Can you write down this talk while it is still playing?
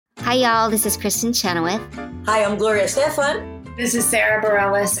Hi, y'all. This is Kristen Chenoweth. Hi, I'm Gloria Stefan. This is Sarah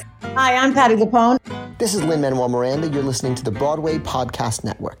Bareilles. Hi, I'm Patti LuPone. This is Lin-Manuel Miranda. You're listening to the Broadway Podcast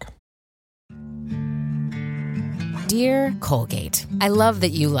Network. Dear Colgate, I love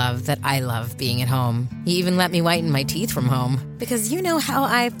that you love that I love being at home. You even let me whiten my teeth from home. Because you know how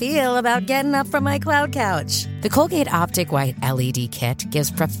I feel about getting up from my cloud couch. The Colgate Optic White LED Kit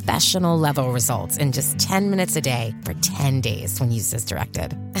gives professional-level results in just 10 minutes a day for 10 days when used as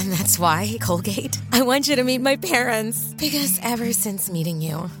directed. And that's why, Colgate, I want you to meet my parents. Because ever since meeting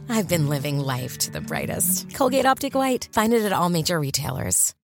you, I've been living life to the brightest. Colgate Optic White. Find it at all major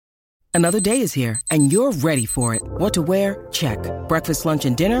retailers. Another day is here, and you're ready for it. What to wear? Check. Breakfast, lunch,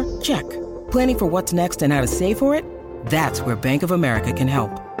 and dinner? Check. Planning for what's next and how to save for it? That's where Bank of America can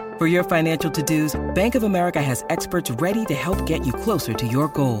help. For your financial to-dos, Bank of America has experts ready to help get you closer to your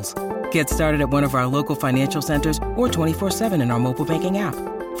goals. Get started at one of our local financial centers or 24/7 in our mobile banking app.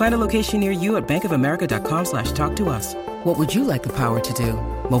 Find a location near you at bankofamerica.com/talktous. What would you like the power to do?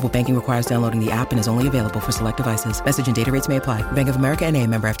 Mobile banking requires downloading the app and is only available for select devices. Message and data rates may apply. Bank of America N.A.,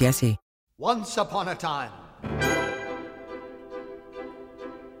 member FDIC. Once upon a time,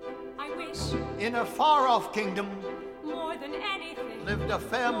 I wish in a far-off kingdom, more than anything, lived a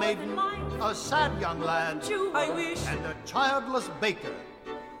fair maiden, a sad young lad, I wish, and a childless baker,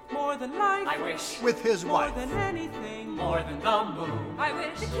 more than life, I wish, with his wife. more than anything, more than the moon, I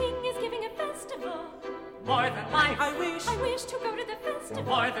wish, the king is giving a festival, more than life, I wish to go to the festival,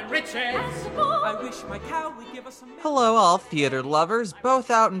 more than riches, I wish my cow would give us some milk. Hello, all theater lovers, both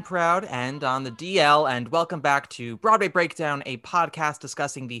out and proud and on the DL, and welcome back to Broadway Breakdown, a podcast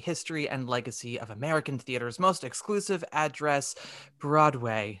discussing the history and legacy of American theater's most exclusive address,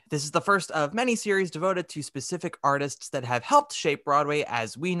 Broadway. This is the first of many series devoted to specific artists that have helped shape Broadway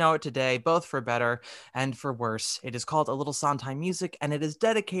as we know it today, both for better and for worse. It is called A Little Sondheim Music, and it is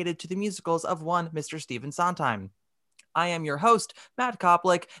dedicated to the musicals of one Mr. Stephen Sondheim. I am your host, Matt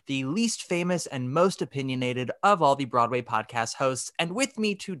Koplik, the least famous and most opinionated of all the Broadway podcast hosts. And with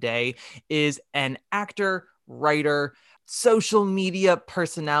me today is an actor, writer, social media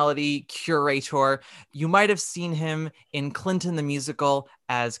personality, curator. You might have seen him in Clinton the Musical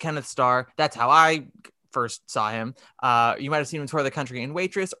as Kenneth Starr. That's how I first saw him. You might have seen him tour the country in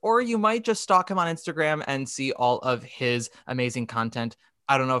Waitress, or you might just stalk him on Instagram and see all of his amazing content.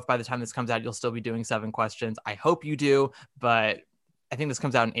 I don't know if by the time this comes out, you'll still be doing 7 questions. I hope you do, but I think this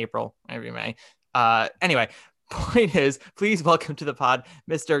comes out in April, maybe May. Anyway, point is, please welcome to the pod,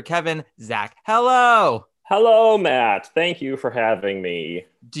 Mr. Kevin Zach. Hello. Hello, Matt. Thank you for having me.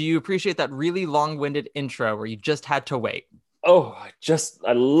 Do you appreciate that really long-winded intro where you just had to wait? Oh,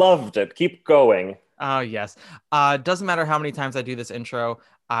 I loved it. Keep going. Oh, yes. Doesn't matter how many times I do this intro.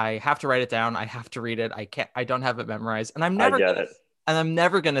 I have to write it down. I have to read it. I don't have it memorized. And I'm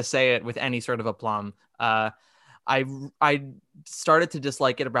never going to say it with any sort of aplomb. I started to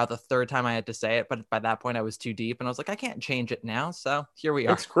dislike it about the 3rd time I had to say it, but by that point I was too deep and I was like, I can't change it now. So here we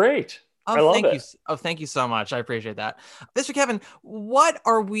are. It's great. Oh, I love it. Thank you so much. I appreciate that. Mr. Kevin, what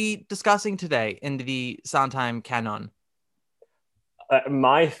are we discussing today in the Sondheim canon?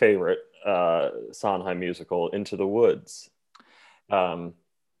 My favorite Sondheim musical, Into the Woods.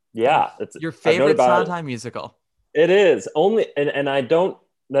 It's your favorite Sondheim musical. It is only, and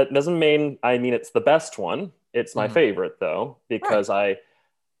that doesn't mean it's the best one. It's my favorite though, because right.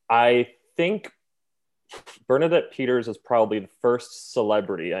 I think Bernadette Peters is probably the first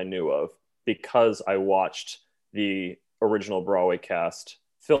celebrity I knew of because I watched the original Broadway cast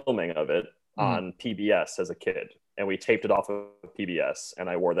filming of it on PBS as a kid. And we taped it off of PBS, and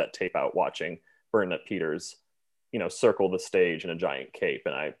I wore that tape out watching Bernadette Peters, circle the stage in a giant cape.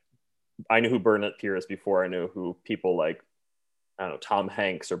 And I knew who Bernadette Peters before I knew who people like, I don't know, Tom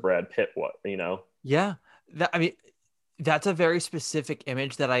Hanks or Brad Pitt, Yeah. That's a very specific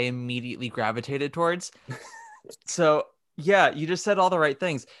image that I immediately gravitated towards. So yeah, you just said all the right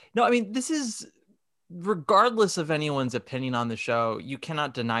things. No, this is, regardless of anyone's opinion on the show, you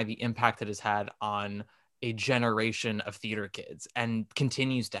cannot deny the impact it has had on a generation of theater kids and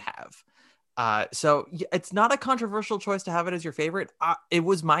continues to have. So it's not a controversial choice to have it as your favorite. It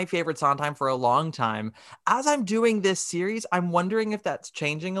was my favorite Sondheim for a long time. As I'm doing this series, I'm wondering if that's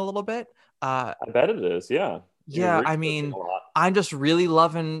changing a little bit. I bet it is. Yeah. Yeah. I'm just really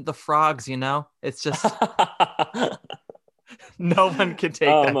loving the frogs, it's just, no one can take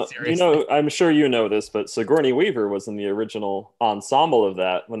that seriously. I'm sure you know this, but Sigourney Weaver was in the original ensemble of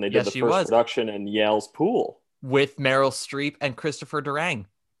that when they did the first production in Yale's Pool. With Meryl Streep and Christopher Durang.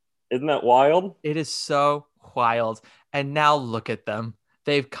 Isn't that wild? It is so wild. And now look at them.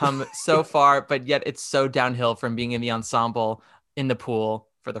 They've come so far, but yet it's so downhill from being in the ensemble in the pool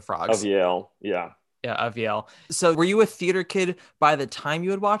for the Frogs. Of Yale, yeah. Yeah, of Yale. So were you a theater kid by the time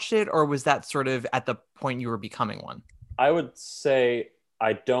you had watched it, or was that sort of at the point you were becoming one? I would say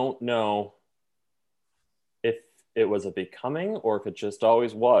I don't know if it was a becoming or if it just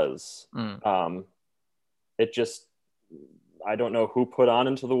always was. It just, I don't know who put on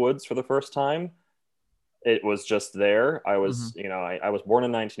Into the Woods for the first time. It was just there. I was, I was born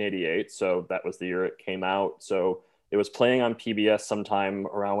in 1988, so that was the year it came out. So it was playing on PBS sometime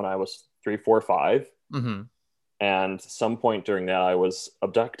around when I was 3, 4, 5. And some point during that, I was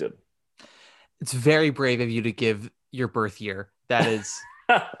abducted. It's very brave of you to give your birth year. That is,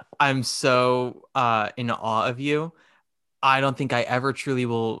 I'm so in awe of you. I don't think I ever truly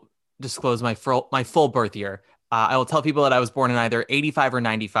will disclose my full birth year. I will tell people that I was born in either 85 or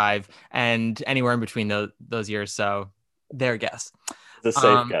 95 and anywhere in between those years. So their guess. It's a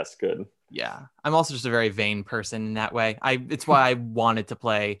safe guess. Good. Yeah. I'm also just a very vain person in that way. It's why I wanted to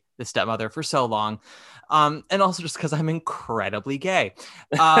play the stepmother for so long. And also just because I'm incredibly gay.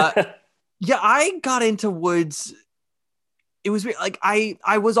 Yeah, I got into Woods. It was like,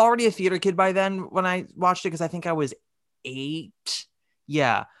 I was already a theater kid by then when I watched it, because I think I was 8.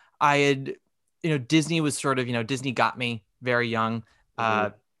 Yeah. I had, Disney was sort of, Disney got me very young.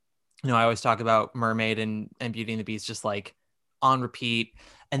 I always talk about Mermaid and Beauty and the Beast just like on repeat.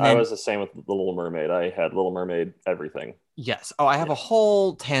 And then I was the same with The Little Mermaid. I had Little Mermaid everything. Yes. Oh, I have a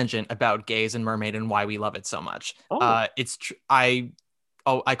whole tangent about gays and Mermaid and why we love it so much. It's I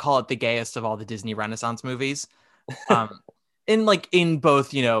call it the gayest of all the Disney Renaissance movies. In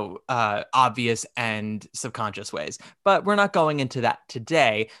both, obvious and subconscious ways. But we're not going into that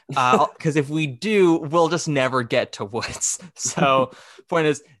today, because if we do, we'll just never get to Woods. So point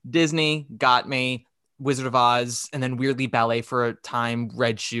is, Disney got me. Wizard of Oz, and then weirdly Ballet for a time.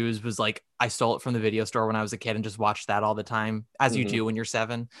 Red Shoes was like, I stole it from the video store when I was a kid and just watched that all the time, as you do when you're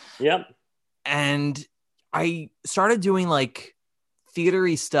 7. Yep. And I started doing like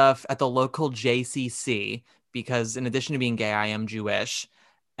theatery stuff at the local JCC, because in addition to being gay, I am Jewish.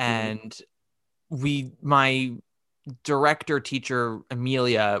 And my director teacher,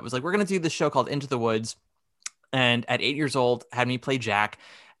 Amelia, was like, we're going to do this show called Into the Woods. And at 8 years old, had me play Jack.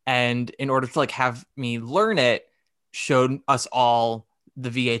 And in order to like have me learn it, showed us all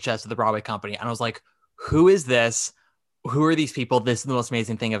the VHS of the Broadway company. And I was like, who is this? Who are these people? This is the most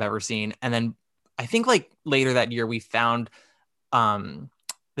amazing thing I've ever seen. And then I think like later that year, we found the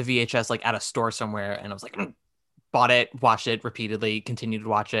VHS like at a store somewhere. And I was like, bought it, watched it repeatedly, continued to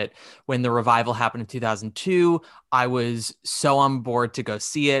watch it. When the revival happened in 2002, I was so on board to go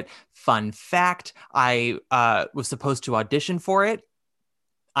see it. Fun fact, I was supposed to audition for it.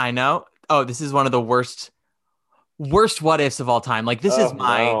 I know. Oh, this is one of the worst what ifs of all time. Like this is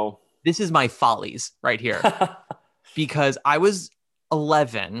my follies right here. Because I was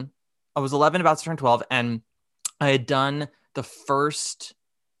 11. I was 11, about to turn 12, and I had done the first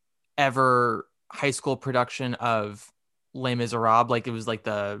ever high school production of Les Miserables. Like it was like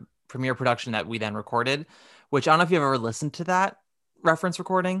the premiere production that we then recorded, which I don't know if you've ever listened to that reference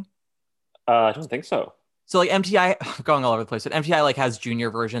recording. I don't think so. So like MTI, I'm going all over the place, but MTI like has junior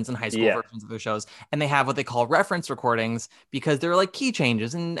versions and high school versions of their shows. And they have what they call reference recordings, because they're like key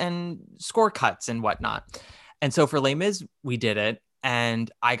changes and score cuts and whatnot. And so for Les Mis, we did it, and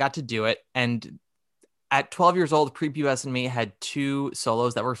I got to do it. And at 12 years old, Prepubescent Me had 2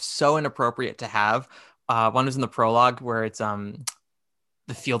 solos that were so inappropriate to have. One was in the prologue where it's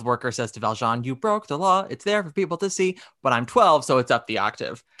the field worker says to Valjean, "You broke the law. It's there for people to see, but I'm 12, so it's up the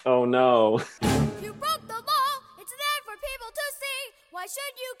octave." Oh no. You broke the law. It's there for people to see. Why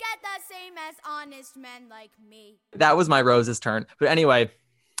should you get the same as honest men like me? That was my Rose's turn. But anyway,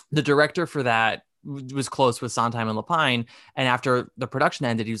 the director for that was close with Sondheim and Lapine. And after the production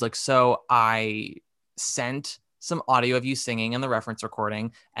ended, he was like, so I sent some audio of you singing in the reference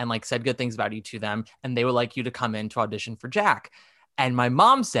recording and like said good things about you to them. And they would like you to come in to audition for Jack. And my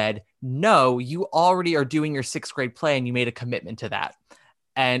mom said, no, you already are doing your 6th grade play and you made a commitment to that.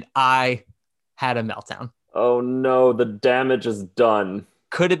 And I had a meltdown. Oh no, the damage is done.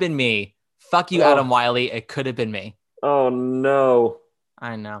 Could have been me. Fuck you, Adam Wiley. It could have been me. Oh no.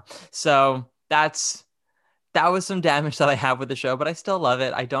 I know. So that was some damage that I have with the show, but I still love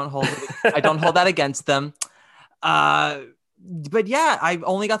it. I don't hold that against them. But yeah, I've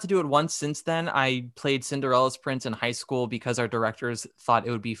only got to do it once since then. I played Cinderella's Prince in high school because our directors thought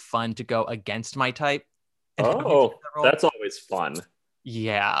it would be fun to go against my type. Oh, that's always fun.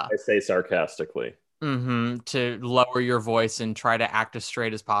 Yeah. I say sarcastically. To lower your voice and try to act as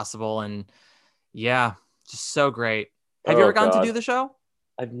straight as possible. And yeah, just so great. Have you ever gotten to do the show?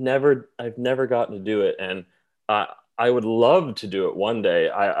 I've never gotten to do it. And I would love to do it one day.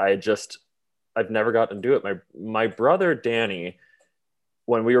 I've never gotten to do it. My brother Danny,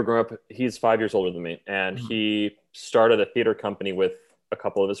 when we were growing up, he's 5 years older than me, and he started a theater company with a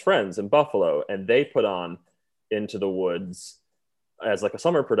couple of his friends in Buffalo, and they put on Into the Woods as like a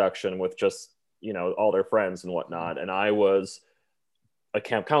summer production with just, you know, all their friends and whatnot. And I was a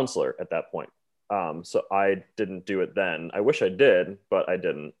camp counselor at that point. So I didn't do it then. I wish I did, but I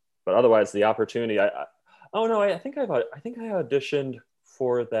didn't. But otherwise, the opportunity, I think I auditioned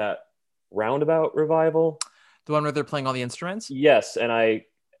for that Roundabout revival. The one where they're playing all the instruments? Yes. And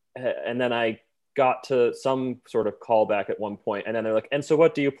then I got to some sort of callback at one point, and then they're like, and so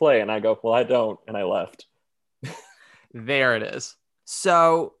what do you play? And I go, well, I don't. And I left. There it is.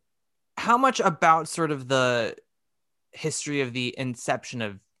 So how much about sort of the history of the inception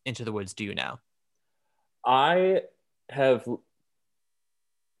of Into the Woods do you know? I have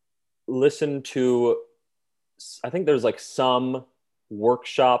listened to, I think there's like some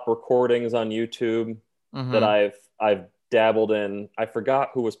workshop recordings on YouTube that I've dabbled in. I forgot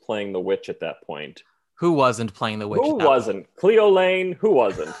who was playing the witch at that point. Who wasn't playing the witch? Who wasn't? Cleo Lane? Who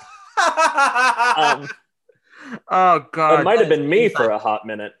wasn't? Oh God! It might have been me for a hot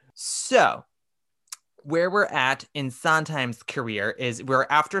minute. So, where we're at in Sondheim's career is we're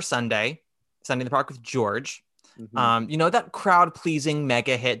after Sunday in the Park with George. You know, that crowd-pleasing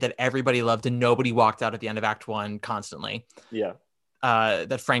mega hit that everybody loved and nobody walked out at the end of Act 1 constantly. Yeah.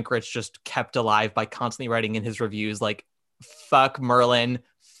 That Frank Rich just kept alive by constantly writing in his reviews like, fuck Merlin,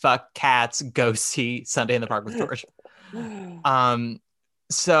 fuck Cats, go see Sunday in the Park with George.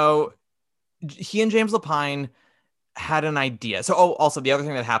 So he and James Lapine had an idea. So, also the other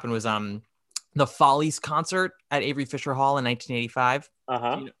thing that happened was the Follies concert at Avery Fisher Hall in 1985.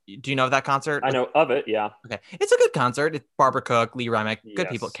 Do you know of that concert? I know of it, yeah. Okay. It's a good concert. It's Barbara Cook, Lee Remick, good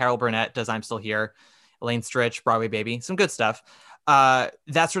people. Carol Burnett does I'm Still Here. Elaine Stritch, Broadway Baby, some good stuff. That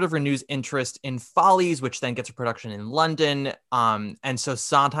sort of renews interest in Follies, which then gets a production in London. And so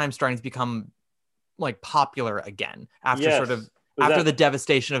Sondheim's starting to become like popular again after after the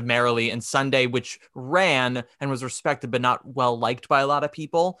devastation of Merrily and Sunday, which ran and was respected but not well liked by a lot of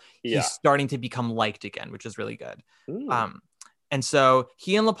people. He's starting to become liked again, which is really good. And so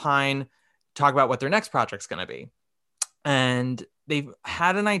he and Lapine talk about what their next project's going to be. And they've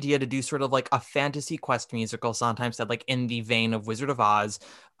had an idea to do sort of like a fantasy quest musical, Sondheim said, like in the vein of Wizard of Oz.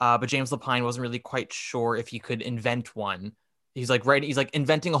 But James Lapine wasn't really quite sure if he could invent one. He's like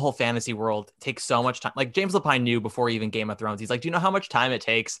inventing a whole fantasy world takes so much time. Like James Lapine knew before even Game of Thrones. He's like, do you know how much time it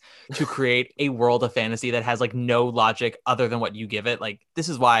takes to create a world of fantasy that has like no logic other than what you give it? Like, this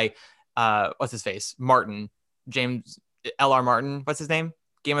is why, what's his face? James L.R. Martin, what's his name?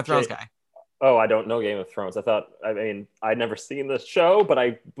 Game of Thrones guy. Oh, I don't know Game of Thrones. I'd never seen this show, but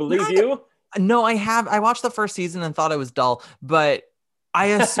I believe you. No, I have. I watched the first season and thought it was dull, but I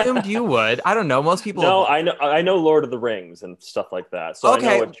assumed you would. I don't know. Most people. No, I know Lord of the Rings and stuff like that. So okay.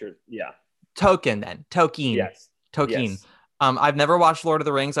 I know what you're. Yeah. Tolkien. Yes. Tolkien. Yes. I've never watched Lord of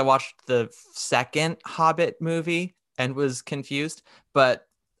the Rings. I watched the second Hobbit movie and was confused, but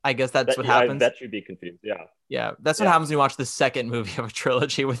I guess that's what happens. I bet you'd be confused. Yeah. Yeah. That's what happens when you watch the second movie of a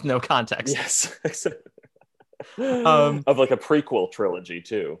trilogy with no context. Yes. Of like a prequel trilogy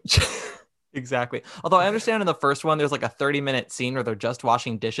too. Exactly. Although I understand in the first one, there's like a 30-minute scene where they're just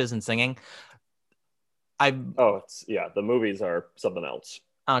washing dishes and singing. The movies are something else.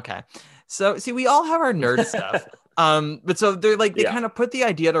 Okay. So see, we all have our nerd stuff. But so they're like, they kind of put the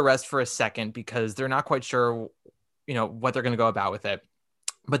idea to rest for a second because they're not quite sure, what they're going to go about with it.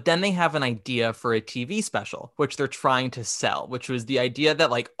 But then they have an idea for a TV special, which they're trying to sell, which was the idea that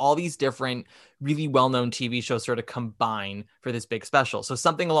like all these different really well-known TV shows sort of combine for this big special. So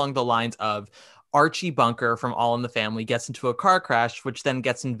something along the lines of Archie Bunker from All in the Family gets into a car crash, which then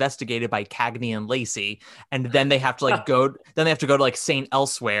gets investigated by Cagney and Lacey. And then they have to like go to like St.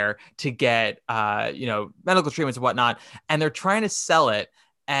 Elsewhere to get, medical treatments and whatnot. And they're trying to sell it.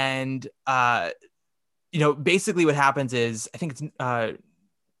 And, basically what happens is, I think it's,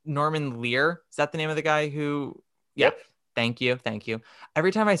 Norman Lear. Is that the name of the guy who? Yeah. Yep. Thank you.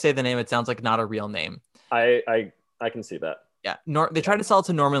 Every time I say the name, it sounds like not a real name. I can see that. Yeah. They try to sell it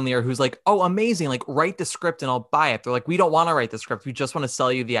to Norman Lear, who's like, oh, amazing. Like, write the script and I'll buy it. They're like, we don't want to write the script. We just want to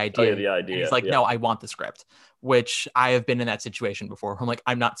sell you the idea. And he's like, no, I want the script, which I have been in that situation before. I'm like,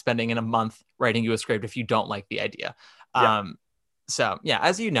 I'm not spending in a month writing you a script if you don't like the idea. So yeah,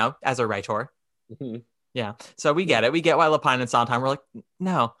 as you know, as a writer. Mm-hmm. Yeah, so we get it. We get why Lapine and Sondheim were like,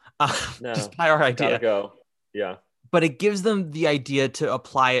 no, just buy our idea. Gotta go. Yeah. But it gives them the idea to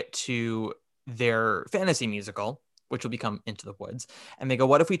apply it to their fantasy musical. which will become Into the Woods. And they go,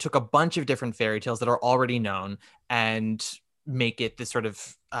 what if we took a bunch of different fairy tales that are already known and make it this sort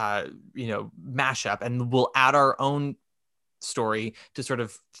of, mashup, and we'll add our own story to sort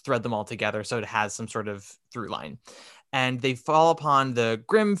of thread them all together so it has some sort of through line. And they fall upon the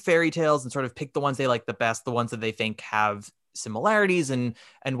Grimm fairy tales and sort of pick the ones they like the best, the ones that they think have similarities and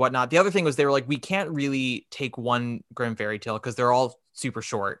whatnot. The other thing was they were like, we can't really take one Grimm fairy tale because they're all super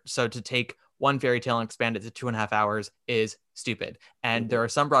short. So to take one fairy tale and expand it to 2.5 hours is stupid. And there are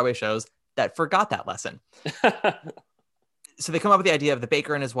some Broadway shows that forgot that lesson. So they come up with the idea of the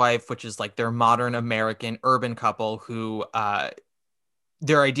baker and his wife, which is like their modern American urban couple who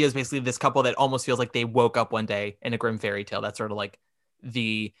their idea is basically this couple that almost feels like they woke up one day in a Grimm fairy tale. That's sort of like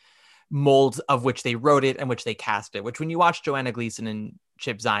the mold of which they wrote it and which they cast it, which when you watch Joanna Gleason and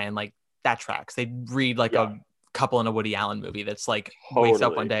Chip Zien, like that tracks. They read like a couple in a Woody Allen movie that's like wakes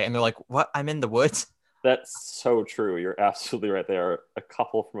up one day and they're like, what? I'm in the woods? That's so true. You're absolutely right. They are a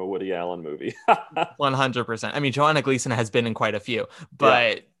couple from a Woody Allen movie. 100%. I mean, Joanna Gleason has been in quite a few,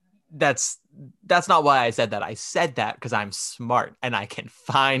 but that's not why I said that. I said that because I'm smart and I can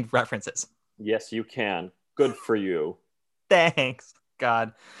find references. Yes, you can. Good for you. Thanks,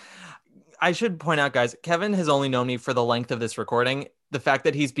 God. I should point out, guys, Kevin has only known me for the length of this recording. The fact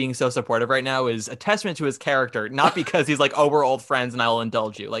that he's being so supportive right now is a testament to his character, not because he's like, oh, we're old friends and I will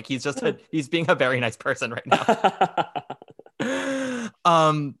indulge you. Like he's being a very nice person right now.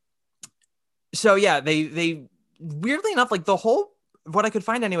 So yeah, they weirdly enough, like the whole, what I could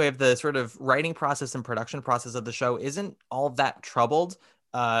find anyway of the sort of writing process and production process of the show isn't all that troubled.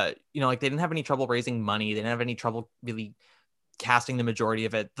 Like they didn't have any trouble raising money. They didn't have any trouble really casting the majority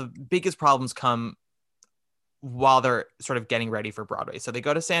of it. The biggest problems come while they're sort of getting ready for Broadway. So they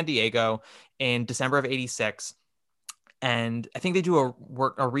go to San Diego in December of 86. And I think they do a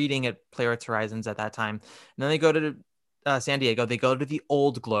reading at Playwrights Horizons at that time. And then they go to San Diego. They go to the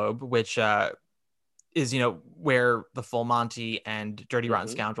Old Globe, which is, where the Full Monty and Dirty Rotten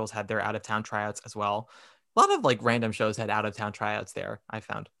Scoundrels had their out-of-town tryouts as well. A lot of like random shows had out-of-town tryouts there, I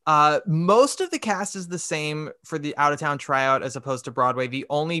found. Most of the cast is the same for the out-of-town tryout as opposed to Broadway. The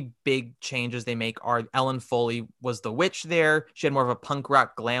only big changes they make are Ellen Foley was the witch there. She had more of a punk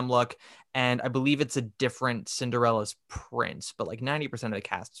rock glam look. And I believe it's a different Cinderella's prince, but like 90% of the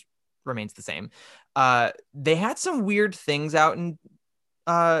cast remains the same. They had some weird things out in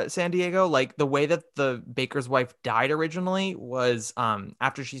San Diego, like the way that the baker's wife died originally was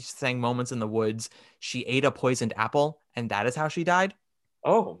after she sang Moments in the Woods, she ate a poisoned apple, and that is how she died.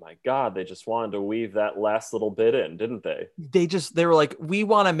 Oh my God, they just wanted to weave that last little bit in, didn't they? They were like, we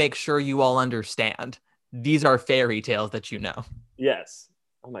want to make sure you all understand. These are fairy tales that you know. Yes.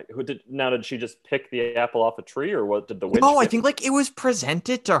 Oh my, did she just pick the apple off a tree, or what did the witch? No, I think like it was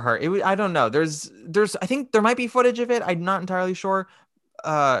presented to her. I don't know. There's I think there might be footage of it. I'm not entirely sure.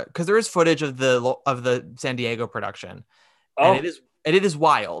 Because there is footage of the San Diego production, and it is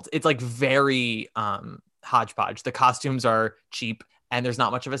wild. It's like very hodgepodge. The costumes are cheap, and there's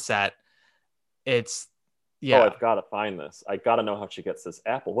not much of a set. It's I've got to find this. I got to know how she gets this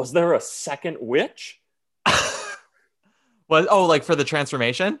apple. Was there a second witch? Like for the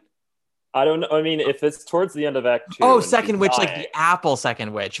transformation? I don't know. I mean, if it's towards the end of Act 2. Oh, second witch, like the apple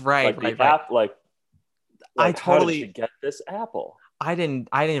second witch, right? I totally how did she get this apple. I didn't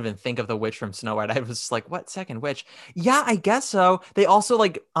even think of the witch from Snow White. I was just like, what second witch? Yeah, I guess so. They also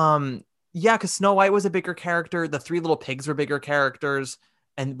like, because Snow White was a bigger character. The Three Little Pigs were bigger characters,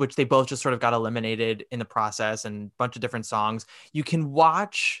 and which they both just sort of got eliminated in the process, and a bunch of different songs. You can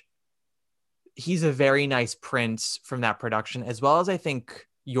watch He's a Very Nice Prince from that production, as well as I think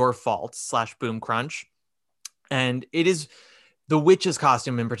Your Fault / Boom Crunch. And it is, the witch's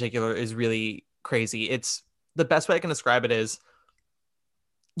costume in particular is really crazy. It's the best way I can describe it is,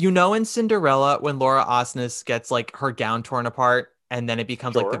 in Cinderella, when Laura Osnes gets like her gown torn apart and then it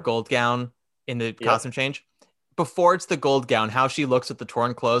becomes like the gold gown in the costume change. Before it's the gold gown, how she looks at the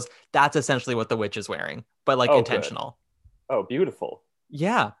torn clothes, that's essentially what the witch is wearing, but like intentional. Good. Oh, beautiful.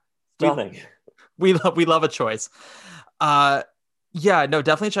 Yeah. Stunning. We love a choice.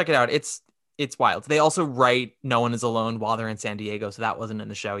 Definitely check it out. It's wild. They also write No One Is Alone while they're in San Diego, so that wasn't in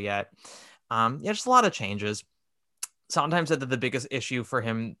the show yet. Just a lot of changes. Sondheim said that the biggest issue for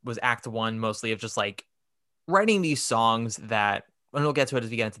him was Act 1, mostly of just like writing these songs that, and we'll get to it as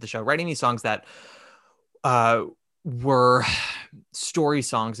we get into the show, writing these songs that were story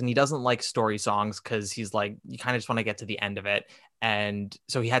songs. And he doesn't like story songs because he's like, you kind of just want to get to the end of it. And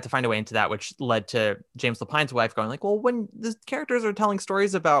so he had to find a way into that, which led to James Lapine's wife going like, well, when the characters are telling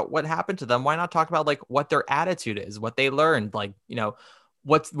stories about what happened to them, why not talk about like what their attitude is, what they learned, like,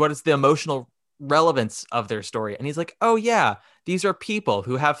 what is the emotional relevance of their story. And he's like, oh yeah, these are people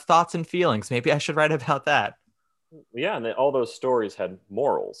who have thoughts and feelings. Maybe I should write about that. Yeah, and all those stories had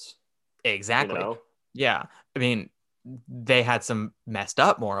morals. Exactly. You know? Yeah. I mean, they had some messed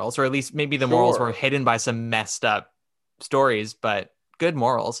up morals, or at least maybe the morals were hidden by some messed up stories, but good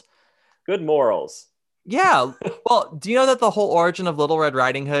morals. Good morals. Yeah. Well, do you know that the whole origin of Little Red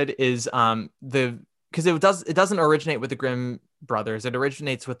Riding Hood is because it doesn't originate with the Grimm brothers. It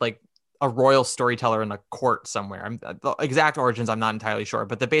originates with like a royal storyteller in a court somewhere. The exact origins I'm not entirely sure,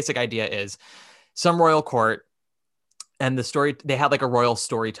 but the basic idea is some royal court, and they had like a royal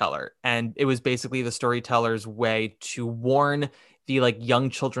storyteller, and it was basically the storyteller's way to warn the like young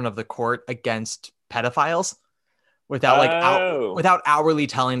children of the court against pedophiles without without outwardly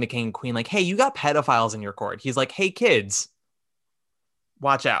telling the king and queen like, hey, you got pedophiles in your court. He's like, hey kids,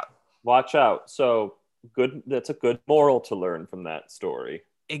 watch out. So good. That's a good moral to learn from that story.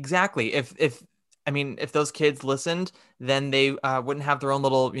 Exactly. If those kids listened, then they wouldn't have their own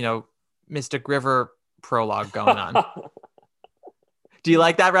little, Mystic River prologue going on. Do you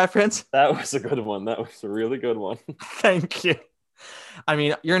like that reference? That was a good one. That was a really good one. Thank you. I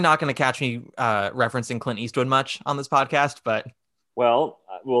mean, you're not going to catch me referencing Clint Eastwood much on this podcast, but... Well,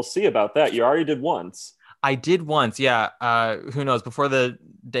 we'll see about that. You already did once. I did once, yeah. Who knows? Before the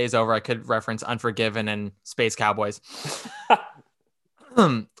day's over, I could reference Unforgiven and Space Cowboys.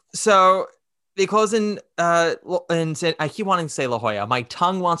 So they close in, and I keep wanting to say La Jolla. My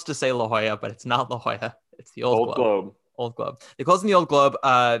tongue wants to say La Jolla, but it's not La Jolla. It's the Old Globe. Old Globe. They close in the Old Globe.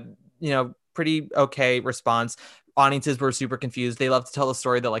 Pretty okay response. Audiences were super confused. They love to tell the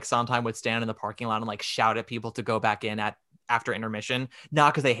story that like Sondheim would stand in the parking lot and like shout at people to go back in after intermission.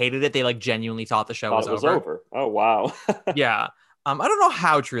 Not because they hated it. They like genuinely thought the show was over. Oh, wow. Yeah. I don't know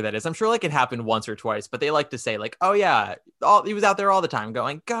how true that is. I'm sure like it happened once or twice, but they like to say like, oh yeah, he was out there all the time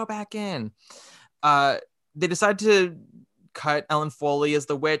going, go back in. They decide to cut Ellen Foley as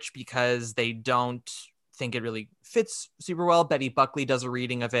the witch because they don't think it really fits super well. Betty Buckley does a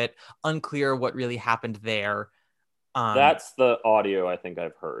reading of it. Unclear what really happened there. That's the audio I think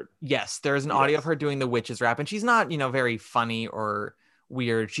I've heard. Yes, there's an audio of her doing the witch's rap, and she's not, very funny or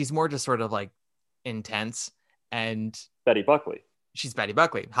weird. She's more just sort of like intense. And Betty Buckley. She's Betty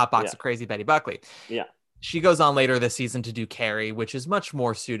Buckley. Hotbox of Crazy Betty Buckley. Yeah. She goes on later this season to do Carrie, which is much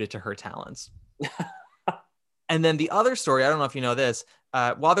more suited to her talents. And then the other story, I don't know if you know this,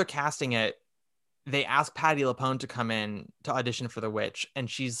 while they're casting it, they ask Patti LuPone to come in to audition for the witch. And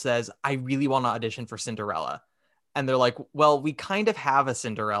she says, I really want to audition for Cinderella. And they're like, well, we kind of have a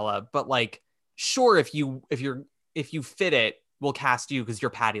Cinderella, but like, sure, if you fit it, we'll cast you because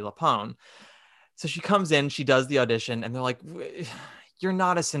you're Patti LuPone. So she comes in, she does the audition, and they're like, you're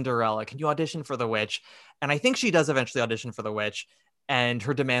not a Cinderella. Can you audition for the witch? And I think she does eventually audition for the witch, and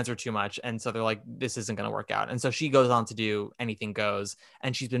her demands are too much. And so they're like, this isn't going to work out. And so she goes on to do Anything Goes.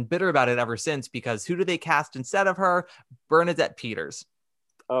 And she's been bitter about it ever since, because who do they cast instead of her? Bernadette Peters.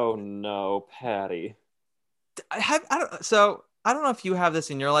 Oh no, Patty. I don't know if you have this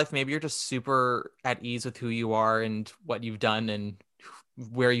in your life. Maybe you're just super at ease with who you are and what you've done and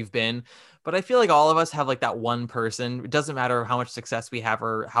where you've been. But I feel like all of us have like that one person. It doesn't matter how much success we have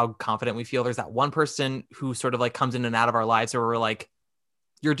or how confident we feel. There's that one person who sort of like comes in and out of our lives where we're like,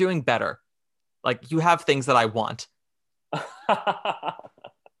 you're doing better. Like you have things that I want.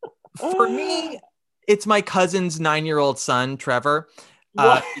 For me, it's my cousin's 9-year-old son, Trevor.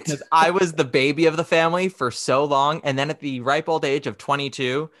 Because I was the baby of the family for so long. And then at the ripe old age of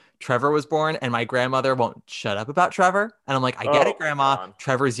 22, Trevor was born, and my grandmother won't shut up about Trevor. And I'm like, I get it, Grandma. God.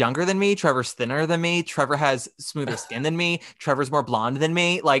 Trevor's younger than me. Trevor's thinner than me. Trevor has smoother skin than me. Trevor's more blonde than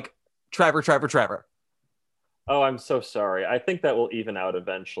me. Like, Trevor. Oh, I'm so sorry. I think that will even out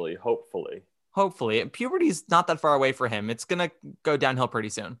eventually, hopefully. Hopefully. Puberty's not that far away for him. It's going to go downhill pretty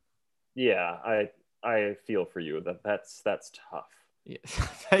soon. Yeah, I feel for you. That's tough. Yeah,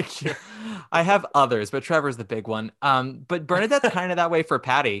 thank you. I have others, but Trevor's the big one. But Bernadette's kind of that way for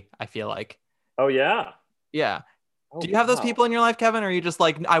Patty, I feel like. Oh, yeah. Yeah. Do you have those people in your life, Kevin? Or are you just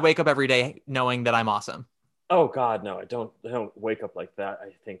like, I wake up every day knowing that I'm awesome? Oh, God, no. I don't wake up like that.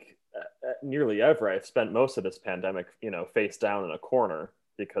 I think nearly ever. I've spent most of this pandemic, face down in a corner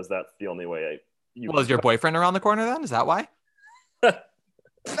because that's the only way Was your boyfriend around the corner then? Is that why?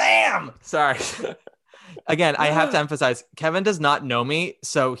 Bam! Sorry. Again, I have to emphasize, Kevin does not know me,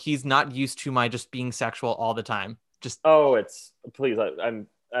 so he's not used to my just being sexual all the time. Please,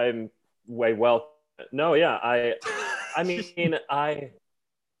 I'm way well. No, yeah, I mean, I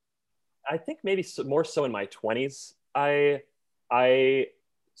think maybe more so in my 20s, I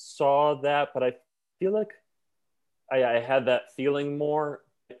saw that, but I feel like I had that feeling more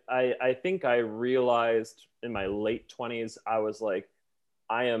I think I realized in my late 20s, I was like,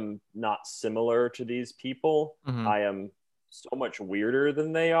 I am not similar to these people. Mhm. I am so much weirder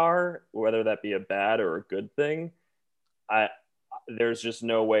than they are, whether that be a bad or a good thing. There's just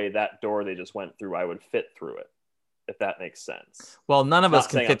no way that door they just went through, I would fit through it, if that makes sense. Well, none of Not us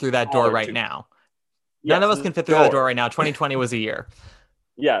can saying fit I'm through that door taller right to- now. Yes, None of us can fit through that door right now. 2020 was a year.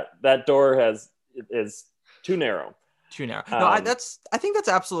 Yeah, that door is too narrow. Too narrow. No, I think that's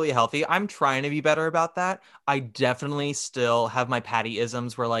absolutely healthy. I'm trying to be better about that. I definitely still have my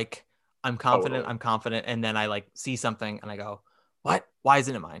Patty-isms where like I'm confident, and then I like see something and I go, what? Why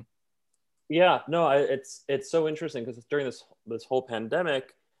isn't it mine? Yeah, no, it's so interesting because during this whole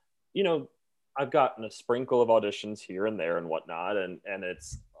pandemic, you know, I've gotten a sprinkle of auditions here and there and whatnot, and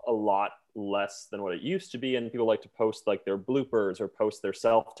it's a lot less than what it used to be. And people like to post like their bloopers or post their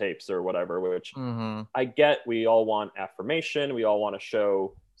self tapes or whatever, which I get. We all want affirmation. We all want to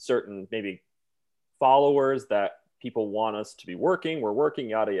show certain maybe followers that people want us to be working. We're working,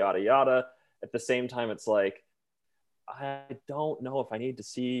 yada, yada, yada. At the same time, it's like, I don't know if I need to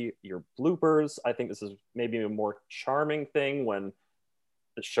see your bloopers. I think this is maybe a more charming thing when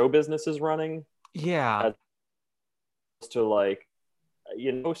the show business is running. Yeah. As opposed to like,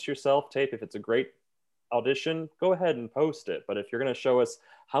 you post your self tape. If it's a great audition, go ahead and post it. But if you're going to show us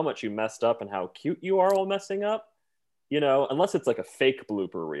how much you messed up and how cute you are while messing up, you know, unless it's like a fake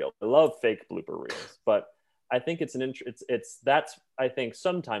blooper reel. I love fake blooper reels, but I think that's I think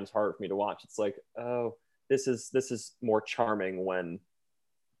sometimes hard for me to watch. It's like, oh, this is more charming when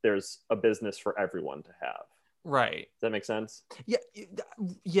there's a business for everyone to have. Right. Does that make sense? Yeah.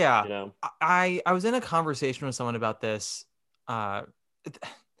 Yeah. You know, I was in a conversation with someone about this. The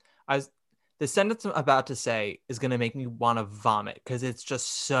sentence I'm about to say is going to make me want to vomit because it's just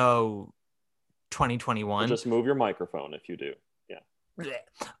so 2021. Just move your microphone if you do. Yeah.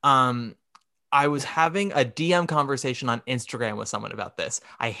 I was having a DM conversation on Instagram with someone about this.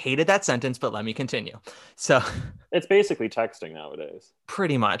 I hated that sentence, but let me continue. So it's basically texting nowadays.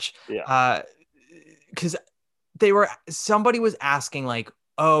 Pretty much. Yeah. Because somebody was asking like,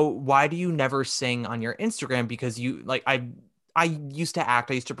 oh, why do you never sing on your Instagram? Because you like, I used to act,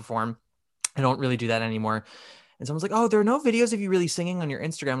 I used to perform. I don't really do that anymore. And someone's like, oh, there are no videos of you really singing on your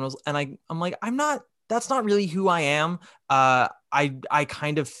Instagram. I'm like, that's not really who I am. I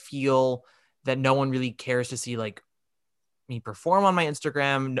kind of feel that no one really cares to see like me perform on my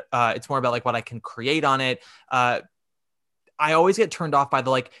Instagram. It's more about like what I can create on it. I always get turned off by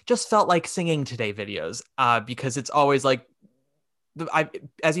the like, just felt like singing today videos because it's always like,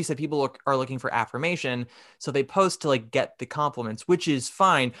 as you said, people are looking for affirmation. So they post to like get the compliments, which is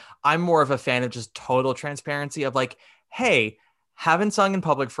fine. I'm more of a fan of just total transparency of like, hey, haven't sung in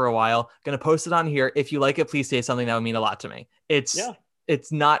public for a while. Going to post it on here. If you like it, please say something that would mean a lot to me. It's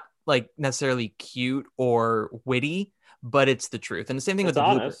not like necessarily cute or witty, but it's the truth. And the same thing with the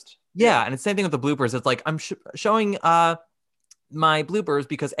bloopers. Yeah. And it's the same thing with the bloopers. It's like, I'm showing, my bloopers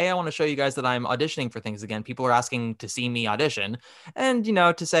because I want to show you guys that I'm auditioning for things again. People are asking to see me audition and, you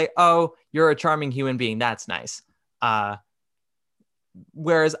know, to say, oh, you're a charming human being. That's nice.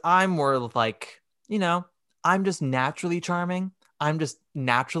 Whereas I'm more like, you know, I'm just naturally charming. I'm just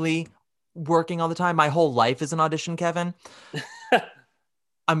naturally working all the time. My whole life is an audition, Kevin.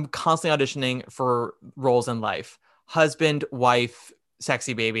 I'm constantly auditioning for roles in life. Husband, wife,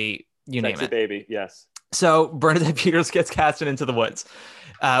 sexy baby, you name it. Sexy baby, yes. So Bernadette Peters gets cast in Into the Woods,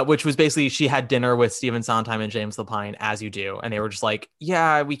 which was basically she had dinner with Stephen Sondheim and James Lapine, as you do. And they were just like,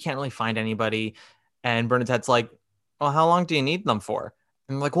 yeah, we can't really find anybody. And Bernadette's like, well, how long do you need them for?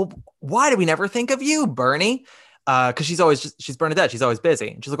 And I'm like, well, why did we never think of you, Bernie? Because she's Bernadette. She's always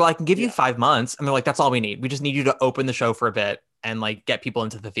busy. And she's like, well, I can give you 5 months. And they're like, that's all we need. We just need you to open the show for a bit and like get people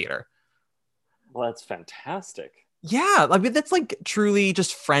into the theater. Well, that's fantastic. Yeah, I mean, that's like truly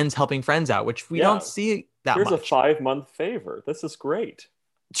just friends helping friends out, which we don't see that much. Here's a 5-month favor. This is great.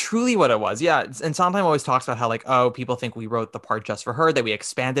 Truly what it was. Yeah. And Sondheim always talks about how like, oh, people think we wrote the part just for her, that we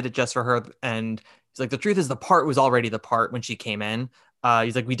expanded it just for her. And he's like, the truth is the part was already the part when she came in.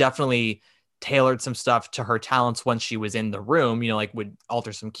 He's like, we definitely tailored some stuff to her talents once she was in the room, you know, like would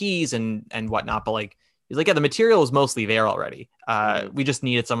alter some keys and whatnot. But like, he's like, yeah, the material was mostly there already. We just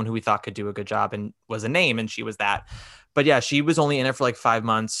needed someone who we thought could do a good job and was a name, and she was that. But yeah, she was only in it for like 5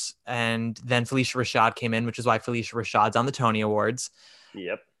 months. And then Phylicia Rashad came in, which is why Phylicia Rashad's on the Tony Awards.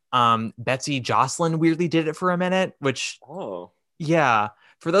 Yep. Betsy Jocelyn weirdly did it for a minute, which... Oh. Yeah.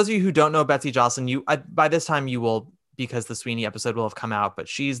 For those of you who don't know Betsy Jocelyn, by this time you will, because the Sweeney episode will have come out, but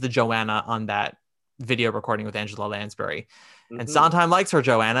she's the Joanna on that video recording with Angela Lansbury. And Sondheim likes her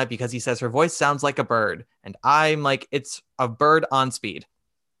Joanna because he says her voice sounds like a bird. And I'm like, it's a bird on speed.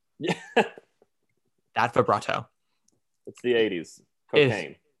 Yeah. That vibrato. It's the 80s.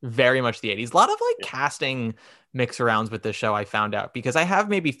 Cocaine. Very much the 80s. A lot of casting mix arounds with this show, I found out, because I have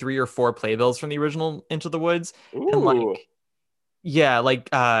maybe 3 or 4 playbills from the original Into the Woods. Ooh. And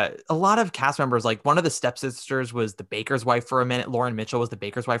a lot of cast members, like one of the stepsisters was the baker's wife for a minute. Lauren Mitchell was the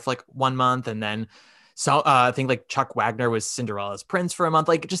baker's wife for like 1 month. And then I think like Chuck Wagner was Cinderella's prince for a month.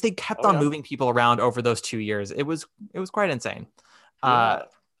 Like just they kept on moving people around over those 2 years. It was quite insane. Yeah.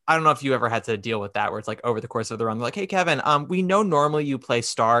 I don't know if you ever had to deal with that where it's like over the course of the run, they're like, hey, Kevin, we know normally you play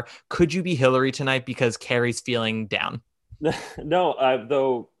Star. Could you be Hillary tonight because Carrie's feeling down? No,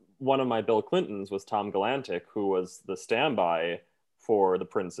 though one of my Bill Clintons was Tom Galantic, who was the standby for the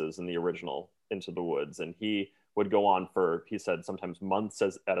princes in the original Into the Woods. And he would go on for, he said, sometimes months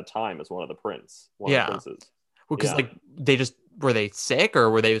at a time as one of the princes. Because were they sick or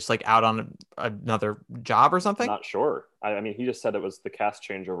were they just like out on another job or something? Not sure. I mean, he just said it was the cast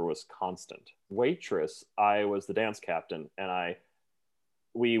changeover was constant. Waitress, I was the dance captain, and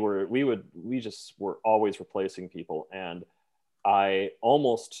we just were always replacing people. And there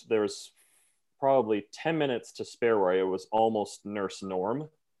was probably 10 minutes to spare where I was almost Nurse Norm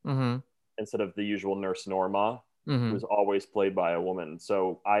instead of the usual Nurse Norma, who was always played by a woman.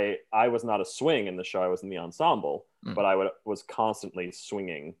 So I was not a swing in the show. I was in the ensemble, but I was constantly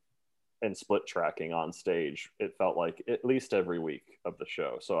swinging and split tracking on stage. It felt like at least every week of the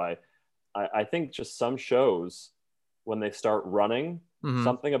show. So I think just some shows, when they start running,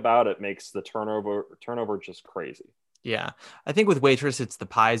 something about it makes the turnover just crazy. Yeah. I think with Waitress, it's the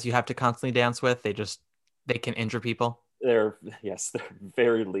pies you have to constantly dance with. They can injure people. They're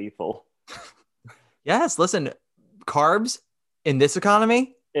very lethal. Yes. Listen, carbs in this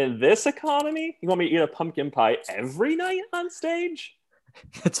economy. You want me to eat a pumpkin pie every night on stage?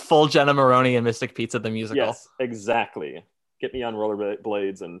 It's full Jenna Maroney and Mystic Pizza, the musical. Yes, exactly. Get me on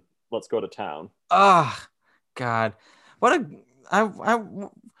rollerblades and let's go to town. Oh, God. What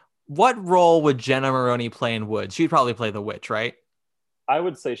role would Jenna Maroney play in Woods? She'd probably play the witch, right? I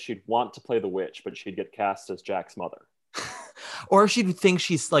would say she'd want to play the witch, but she'd get cast as Jack's mother. Or she'd think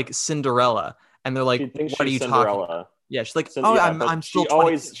she's like Cinderella, and they're like, "What are you talking about?" Yeah, she's like, I'm still.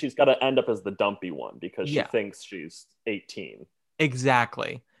 She's got to end up as the dumpy one because she thinks she's 18.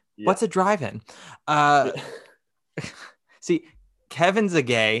 Exactly. Yeah. What's a drive-in? See, Kevin's a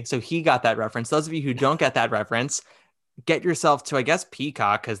gay, so he got that reference. Those of you who don't get that reference, get yourself to, I guess,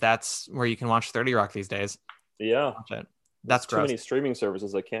 Peacock, because that's where you can watch 30 Rock these days. Yeah. That's too many streaming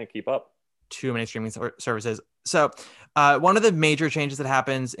services. I can't keep up. Too many streaming services. So one of the major changes that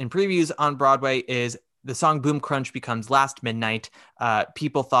happens in previews on Broadway is the song Boom Crunch becomes Last Midnight.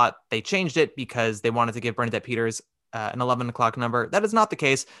 People thought they changed it because they wanted to give Bernadette Peters an 11 o'clock number. That is not the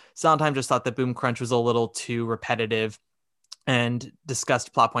case. Sondheim just thought that Boom Crunch was a little too repetitive and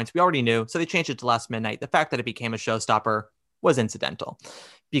discussed plot points we already knew. So they changed it to Last Midnight. The fact that it became a showstopper was incidental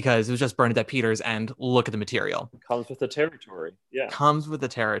because it was just Bernadette Peters and look at the material. Comes with the territory. Yeah. Comes with the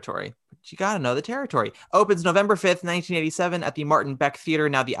territory. But you got to know the territory. Opens November 5th, 1987 at the Martin Beck Theater,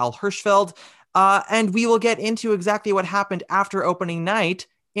 now the Al Hirschfeld. And we will get into exactly what happened after opening night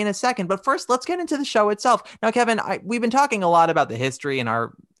in a second. But first, let's get into the show itself. Now, Kevin, we've been talking a lot about the history and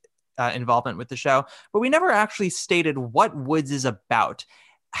our involvement with the show, but we never actually stated what Woods is about.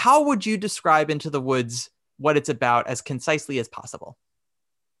 How would you describe Into the Woods, what it's about, as concisely as possible?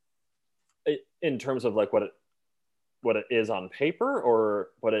 In terms of like what it is on paper or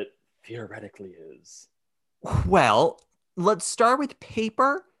what it theoretically is? Well, let's start with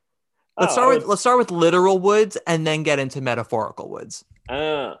paper. Let's start with literal Woods and then get into metaphorical Woods.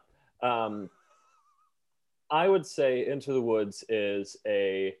 I would say Into the Woods is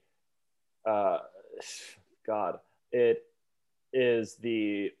it is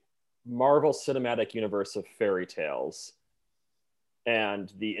the Marvel Cinematic Universe of fairy tales,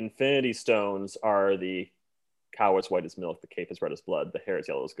 and the Infinity Stones are the cow is white as milk, the cape is red as blood, the hair is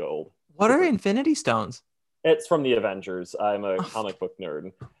yellow as gold. What are Infinity Stones? It's from the Avengers. I'm a comic book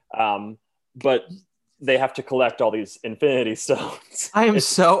nerd. But they have to collect all these Infinity Stones. I am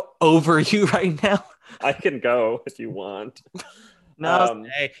so over you right now. I can go if you want. No,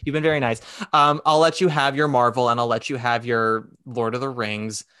 hey, you've been very nice. I'll let you have your Marvel and I'll let you have your Lord of the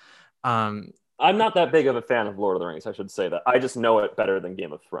Rings. I'm not that big of a fan of Lord of the Rings, I should say that. I just know it better than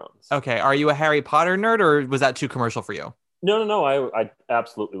Game of Thrones. Okay, are you a Harry Potter nerd or was that too commercial for you? No. I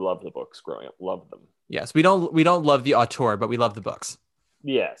absolutely loved the books growing up. Loved them. Yes, we don't love the auteur, but we love the books.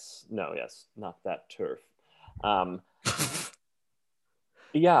 Yes, not that turf.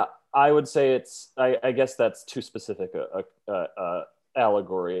 Yeah, I would say it's. I guess that's too specific a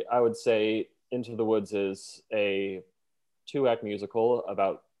allegory. I would say Into the Woods is a 2-act musical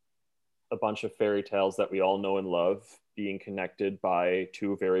about a bunch of fairy tales that we all know and love being connected by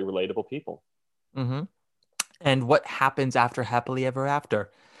two very relatable people. Mm-hmm. And what happens after happily ever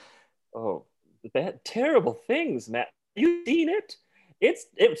after? Oh, bad, terrible things, Matt. You seen it?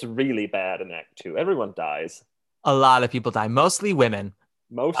 It's really bad in Act 2. Everyone dies. A lot of people die, mostly women.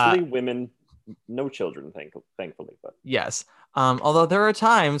 Mostly women, no children, thankfully. But yes, although there are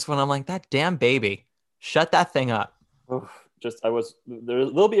times when I'm like, that damn baby, shut that thing up.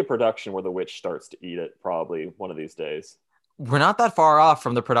 There'll be a production where the witch starts to eat it probably one of these days. We're not that far off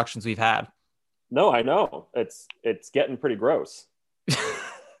from the productions we've had. No, I know. It's getting pretty gross.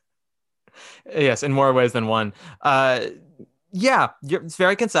 Yes, in more ways than one. Yeah, it's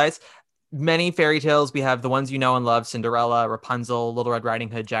very concise. Many fairy tales, we have the ones you know and love: Cinderella, Rapunzel, Little Red Riding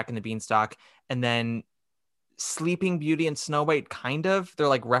Hood, Jack and the Beanstalk, and then Sleeping Beauty and Snow White, kind of. They're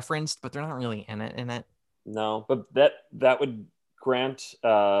like referenced, but they're not really in it. No, but that would grant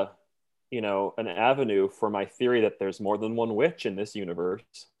an avenue for my theory that there's more than one witch in this universe.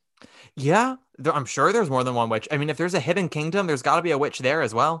 Yeah, I'm sure there's more than one witch. I mean, if there's a hidden kingdom, there's got to be a witch there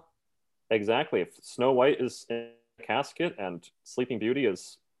as well. Exactly. If Snow White is in a casket and Sleeping Beauty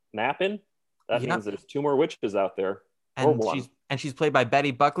is napping, that means there's two more witches out there. And she's played by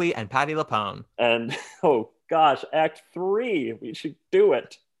Betty Buckley and Patti LuPone. And oh gosh, Act 3, we should do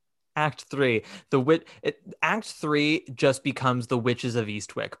it. Act 3, Act 3 just becomes the Witches of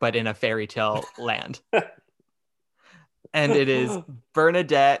Eastwick, but in a fairy tale land. And it is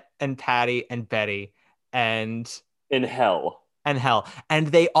Bernadette and Patty and Betty and in hell. And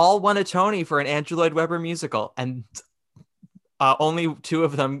they all won a Tony for an Andrew Lloyd Webber musical, and only two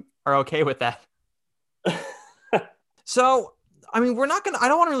of them are okay with that. So, I mean, I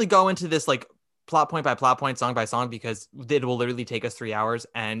don't want to really go into this like plot point by plot point, song by song, because it will literally take us 3 hours.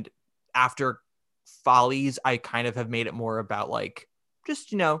 And after Follies, I kind of have made it more about like,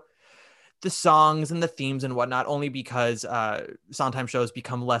 just, the songs and the themes and whatnot, only because Sondheim shows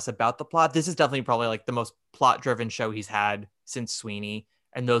become less about the plot. This is definitely probably like the most plot driven show he's had since Sweeney.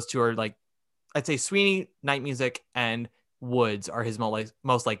 And those two are like, I'd say Sweeney, Night Music, and Woods are his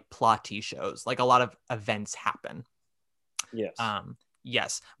most like plotty shows. Like a lot of events happen. Yes.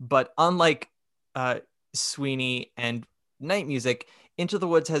 Yes. But unlike Sweeney and Night Music, Into the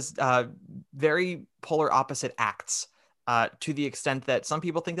Woods has very polar opposite acts, to the extent that some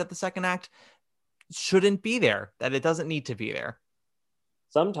people think that the second act shouldn't be there, that it doesn't need to be there.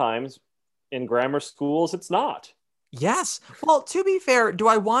 Sometimes in grammar schools, it's not. Yes. Well, to be fair, do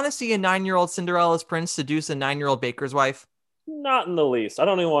I want to see a 9-year-old Cinderella's prince seduce a 9-year-old baker's wife? Not in the least. I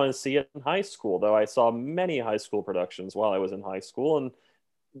don't even want to see it in high school, though. I saw many high school productions while I was in high school, and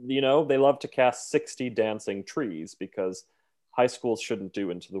they love to cast 60 dancing trees because high schools shouldn't do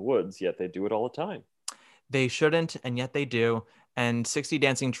Into the Woods, yet they do it all the time. They shouldn't, and yet they do. And 60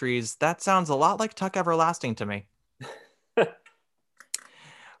 dancing trees, that sounds a lot like Tuck Everlasting to me.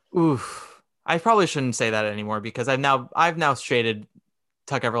 Oof. I probably shouldn't say that anymore because I've now shaded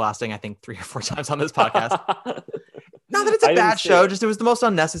Tuck Everlasting, I think 3 or 4 times on this podcast. Not that it's a bad show, just it was the most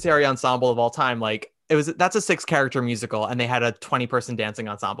unnecessary ensemble of all time. Like that's a 6-character musical, and they had a 20-person dancing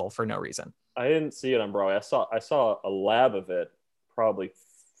ensemble for no reason. I didn't see it on Broadway. I saw a lab of it probably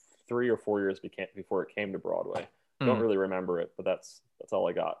 3 or 4 years before it came to Broadway. Don't really remember it, but that's all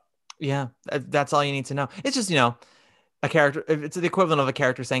I got. Yeah, that's all you need to know. It's just, a character, it's the equivalent of a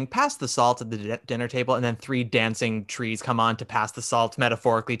character saying, pass the salt at the dinner table, and then 3 dancing trees come on to pass the salt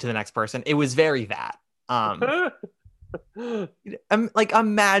metaphorically to the next person. It was very that. Like,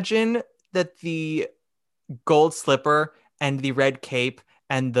 imagine that the gold slipper and the red cape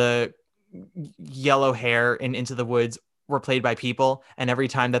and the yellow hair in Into the Woods were played by people, and every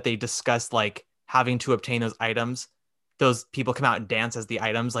time that they discussed like having to obtain those items, those people come out and dance as the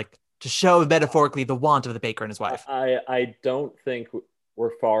items, like to show metaphorically the want of the baker and his wife. I don't think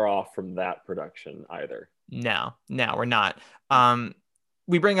we're far off from that production either. No, we're not.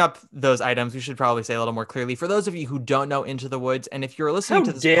 We bring up those items. We should probably say a little more clearly for those of you who don't know Into the Woods, and if you're listening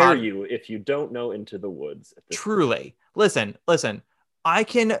to this, how dare you if you don't know Into the Woods? Truly, listen. I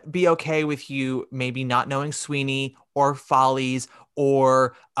can be okay with you maybe not knowing Sweeney or Follies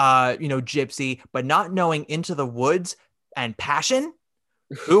or Gypsy, but not knowing Into the Woods and Passion.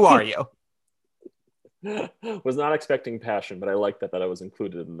 Who are you? Was not expecting Passion, but I like that I was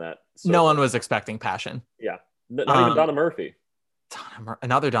included in that. No one was expecting Passion. Yeah, not even Donna Murphy.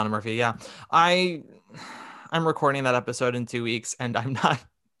 Another Donna Murphy. Yeah, I'm recording that episode in 2 weeks, and I'm not.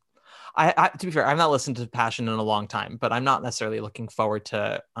 To be fair, I've not listened to Passion in a long time, but I'm not necessarily looking forward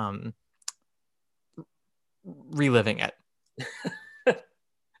to reliving it.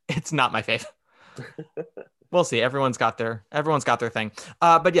 It's not my favorite. We'll see. Everyone's got their thing.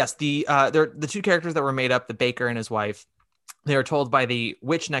 But yes, they're the two characters that were made up, the baker and his wife. They are told by the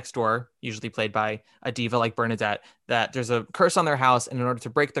witch next door, usually played by a diva like Bernadette, that there's a curse on their house. And in order to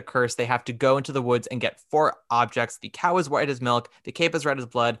break the curse, they have to go into the woods and get 4 objects. The cow is white as milk. The cape is red as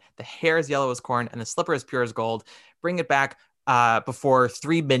blood. The hair is yellow as corn. And the slipper is pure as gold. Bring it back before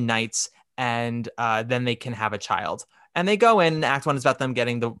 3 midnights. And then they can have a child. And they go in, and Act 1 is about them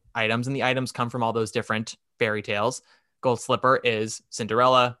getting the items. And the items come from all those different fairy tales. Gold slipper is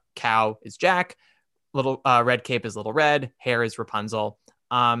Cinderella. Cow is Jack. Little red cape is Little Red, hair is Rapunzel.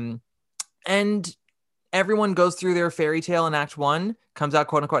 And everyone goes through their fairy tale in Act 1, comes out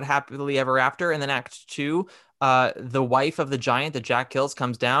quote unquote happily ever after. And then Act 2, the wife of the giant that Jack kills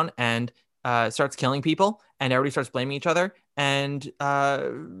comes down and starts killing people, and everybody starts blaming each other. And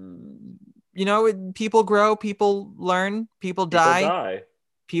people grow, people learn, people die.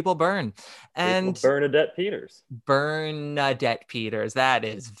 People burn. And Bernadette Peters. Bernadette Peters. That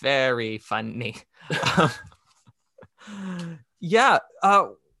is very funny. Yeah.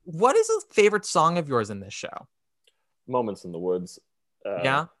 What is a favorite song of yours in this show? Moments in the Woods.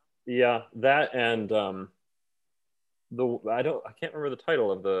 Yeah. That and I can't remember the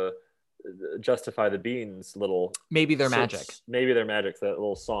title of the Justify the Beans little. Maybe They're Magic. Maybe They're Magic. That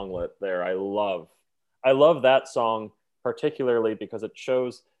little songlet there. I love that song particularly because it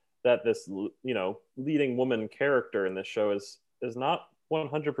shows that this, leading woman character in this show is not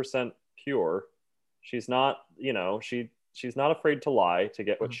 100% pure. She's not, she's not afraid to lie to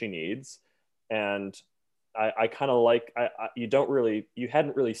get what she needs. And I kind of like, you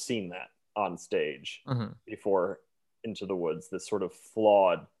hadn't really seen that on stage before Into the Woods, this sort of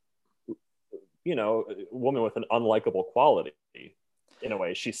flawed, woman with an unlikable quality in a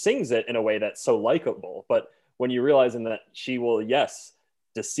way. She sings it in a way that's so likable, but when you realize in that she will,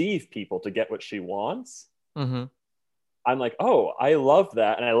 deceive people to get what she wants, I'm like, oh, I love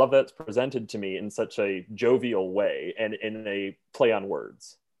that. And I love that it's presented to me in such a jovial way and in a play on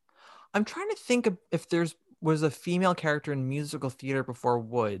words. I'm trying to think of if was a female character in musical theater before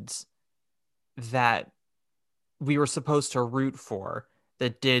Woods that we were supposed to root for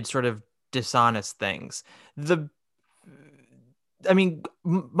that did sort of dishonest things.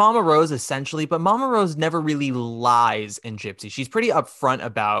 Mama Rose essentially, but Mama Rose never really lies in Gypsy. She's pretty upfront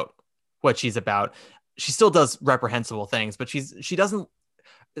about what she's about. She still does reprehensible things, but she doesn't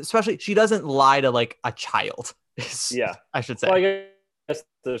lie to like a child. Yeah, I should say. Well, I guess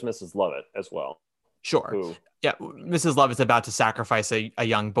there's Mrs. Lovett as well. Sure. Yeah, Mrs. Lovett's about to sacrifice a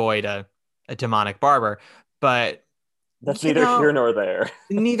young boy to a demonic barber, but that's neither here nor there.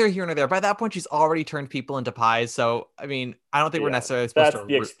 Neither here nor there. By that point, she's already turned people into pies. So, I don't think we're necessarily supposed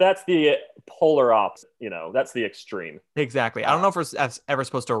to. That's the polar opposite. That's the extreme. Exactly. I don't know if we're ever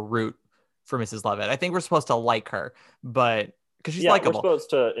supposed to root for Mrs. Lovett. I think we're supposed to like her, but because she's likable. We're supposed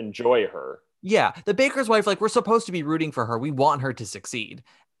to enjoy her. Yeah, the baker's wife, we're supposed to be rooting for her. We want her to succeed,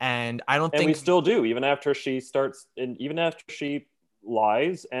 and I don't think we still do, even after she starts, and even after she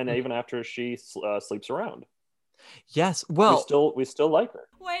lies, and even after she sleeps around. Yes, well, we still like her.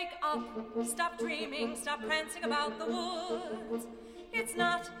 Wake up, stop dreaming, stop prancing about the woods. It's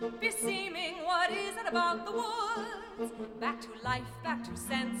not beseeming, what is it about the woods? Back to life, back to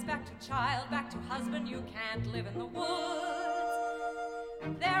sense, back to child, back to husband, you can't live in the woods.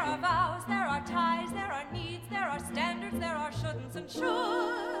 There are vows, there are ties, there are needs, there are standards, there are shouldn'ts and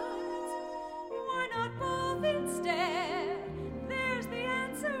shoulds. Why not both instead? There's the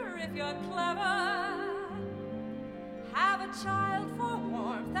answer if you're clever. Have a child for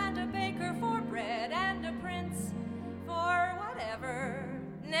warmth and a baker for bread and a prince for whatever.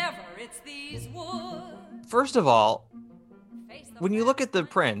 Never, it's these woods. First of all, when you look at the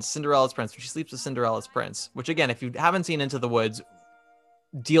prince, Cinderella's prince, when she sleeps with Cinderella's prince, which again, if you haven't seen Into the Woods,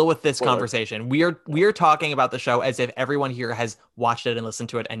 deal with this conversation. We are talking about the show as if everyone here has watched it and listened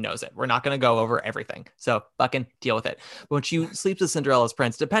to it and knows it. We're not going to go over everything. So fucking deal with it. But when she sleeps with Cinderella's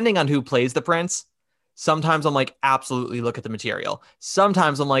prince, depending on who plays the prince, sometimes I'm like, absolutely look at the material.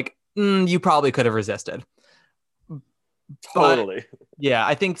 Sometimes I'm like, you probably could have resisted. Totally. But, yeah,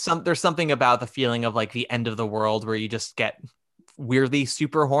 I think there's something about the feeling of like the end of the world where you just get weirdly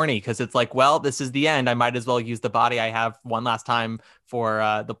super horny because it's like, well, this is the end. I might as well use the body I have one last time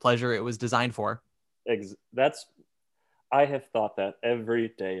for the pleasure it was designed for. I have thought that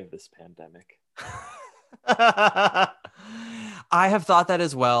every day of this pandemic. I have thought that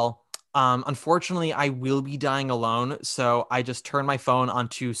as well. Unfortunately, I will be dying alone, so I just turn my phone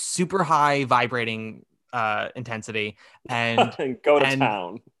onto super high vibrating intensity and go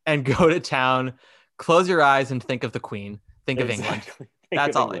to town. Close your eyes and think of the Queen. Think of England.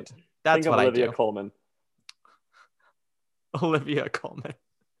 That's all I do. That's what I do. Olivia Colman. Olivia Colman.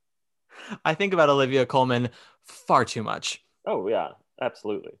 I think about Olivia Colman far too much. Oh yeah,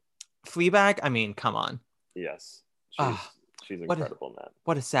 absolutely. Fleabag, I mean, come on. Yes. She's incredible in that.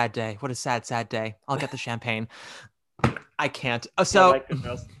 What a sad day. What a sad, sad day. I'll get the champagne. I can't. So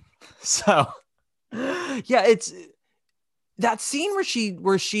yeah, it's that scene where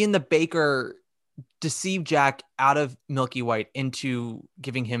she and the baker deceive Jack out of Milky White into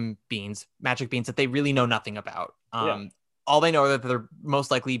giving him beans, magic beans that they really know nothing about. All they know are that they're most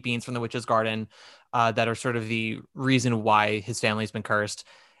likely beans from the witch's garden that are sort of the reason why his family's been cursed.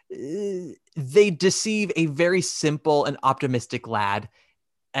 They deceive a very simple and optimistic lad,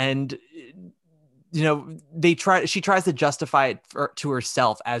 and she tries to justify it to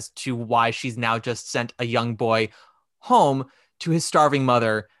herself as to why she's now just sent a young boy home to his starving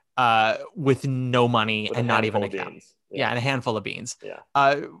mother with no money and not even a cow. And a handful of beans.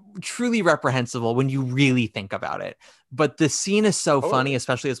 Truly reprehensible when you really think about it. But the scene is so funny,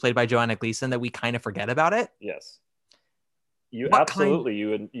 especially as played by Joanna Gleason, that we kind of forget about it. Yes. You're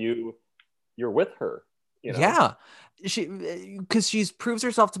with her. Yeah. Because she proves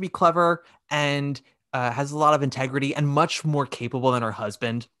herself to be clever and has a lot of integrity and much more capable than her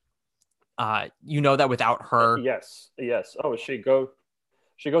husband. That without her. Yes. Oh, she goes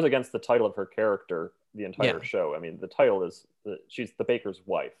against the title of her character the entire show. I mean, the title is she's the baker's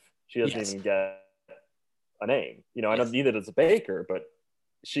wife. She doesn't even get a name. I don't need it as a baker, but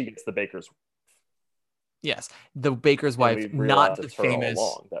she gets the baker's wife. Yes, the baker's wife, not the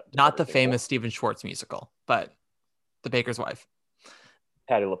famous Stephen Schwartz musical, but the baker's wife.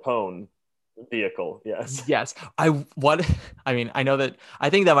 Patti LuPone vehicle. Yes. I know that. I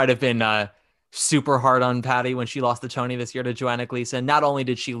think that might have been super hard on Patty when she lost the Tony this year to Joanna Gleason. Not only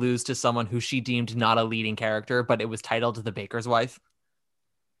did she lose to someone who she deemed not a leading character, but it was titled The Baker's Wife.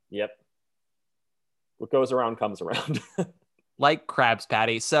 Yep. What goes around comes around. Like crabs,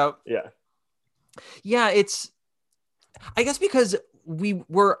 Patty. So it's, I guess because we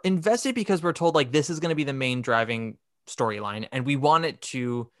were invested because we're told like this is going to be the main driving storyline and we want it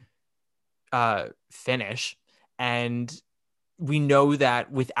to finish, and we know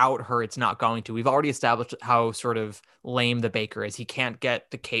that without her it's not going to. We've already established how sort of lame the baker is. He can't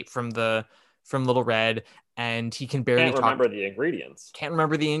get the cape from Little Red, and he can barely remember the ingredients. Can't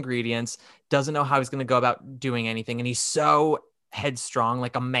remember the ingredients, doesn't know how he's going to go about doing anything, and he's so headstrong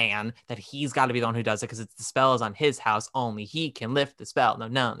like a man that he's got to be the one who does it because it's the spell is on his house, only he can lift the spell.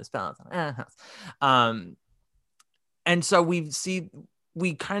 No, the spell is on our house. And so we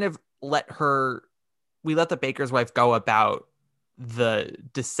kind of let the baker's wife go about the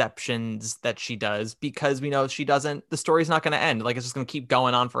deceptions that she does because we know the story's not going to end. Like, it's just going to keep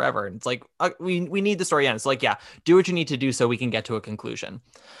going on forever. And it's like, we need the story to end. It's like, do what you need to do so we can get to a conclusion.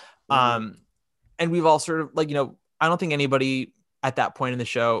 And we've all sort of like, I don't think anybody at that point in the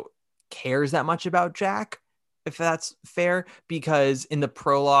show cares that much about Jack, if that's fair, because in the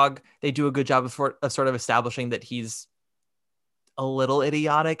prologue, they do a good job of sort of establishing that he's a little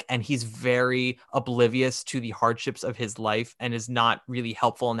idiotic and he's very oblivious to the hardships of his life and is not really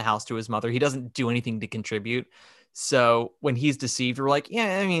helpful in the house to his mother. He doesn't do anything to contribute. So when he's deceived, we're like,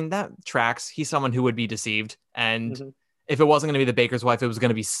 that tracks. He's someone who would be deceived. And if it wasn't going to be the baker's wife, it was going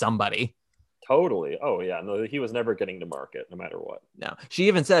to be somebody. Totally. Oh yeah. No, he was never getting to market no matter what. No, she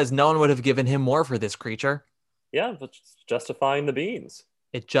even says no one would have given him more for this creature. Yeah, but justifying the beans.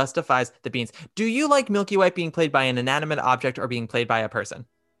 It justifies the beans. Do you like Milky White being played by an inanimate object or being played by a person?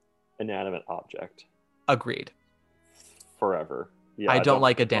 Inanimate object. Agreed. Forever. Yeah, I don't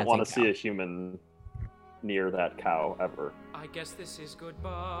like a dancing cow. I don't want to see a human near that cow ever. I guess this is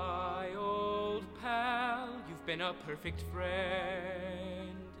goodbye, old pal. You've been a perfect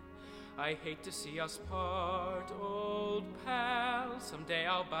friend. I hate to see us part, old pal. Someday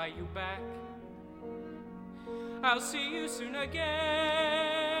I'll buy you back. I'll see you soon again.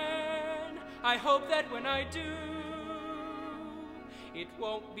 I hope that when I do, it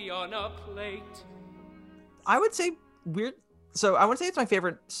won't be on a plate. I would say weird. So I wouldn't say it's my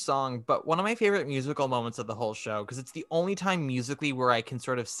favorite song, but one of my favorite musical moments of the whole show, because it's the only time musically where I can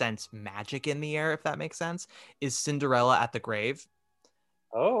sort of sense magic in the air, if that makes sense, is Cinderella at the Grave.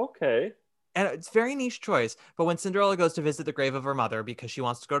 Oh, okay. And it's a very niche choice, but when Cinderella goes to visit the grave of her mother because she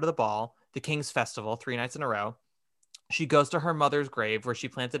wants to go to the ball, the King's Festival, 3 nights in a row, she goes to her mother's grave where she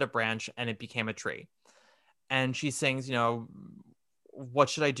planted a branch and it became a tree. And she sings, what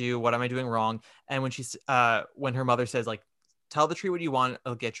should I do? What am I doing wrong? And when her mother says, like, tell the tree what you want,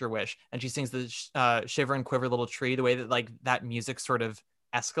 it'll get your wish. And she sings the shiver and quiver little tree, the way that like that music sort of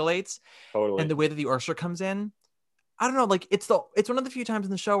escalates. Totally. And the way that the orchestra comes in, I don't know, like it's one of the few times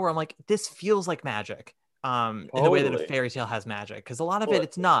in the show where I'm like, this feels like magic. in the way that a Totally. fairy tale has magic, because a lot of Well,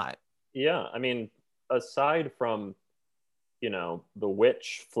 it's not. Yeah, I mean, aside from, the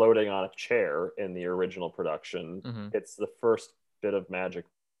witch floating on a chair in the original production, it's the first bit of magic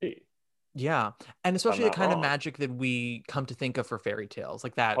we see. Yeah, and especially the not kind of wrong. magic that we come to think of for fairy tales,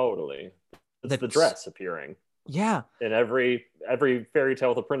 like that. Totally. It's the That's- dress appearing. Yeah, In every fairy tale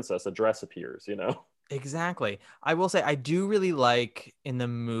with a princess, a dress appears, exactly. I will say I do really like in the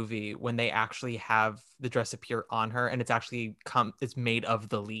movie when they actually have the dress appear on her, and it's made of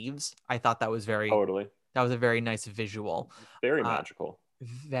the leaves. I thought that was Totally. that was a very nice visual. Very magical.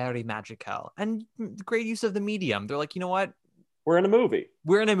 Very magical, and great use of the medium. They're like, you know what? We're in a movie.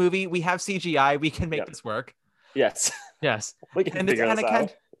 We're in a movie. We have CGI. We can make this work. Yes. Yes. We can And it's figure this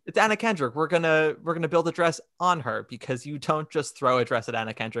out. It's Anna Kendrick. We're gonna build a dress on her, because you don't just throw a dress at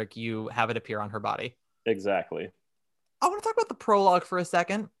Anna Kendrick. You have it appear on her body. Exactly. I want to talk about the prologue for a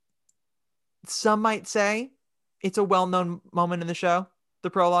second. Some might say it's a well-known moment in the show,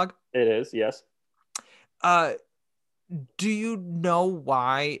 the prologue. It is, yes. Do you know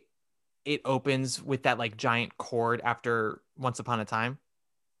why it opens with that like giant chord after Once Upon a Time?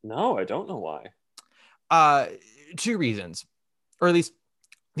 No, I don't know why. Two reasons, or at least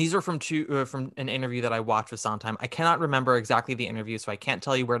these are from an interview that I watched with Sondheim. I cannot remember exactly the interview, so I can't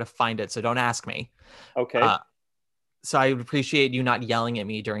tell you where to find it. So don't ask me. Okay. So I would appreciate you not yelling at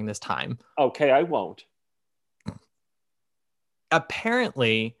me during this time. Okay, I won't.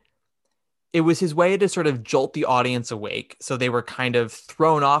 Apparently, it was his way to sort of jolt the audience awake, so they were kind of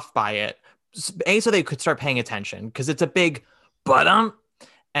thrown off by it. So they could start paying attention, because it's a big but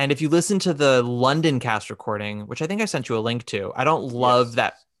and if you listen to the London cast recording, which I think I sent you a link to, I don't love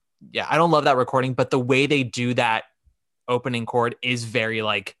that. Yeah, I don't love that recording, but the way they do that opening chord is very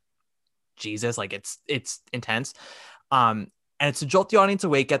like Jesus, like it's intense. And it's to jolt the audience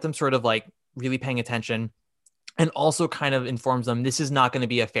awake, get them sort of like really paying attention, and also kind of informs them this is not going to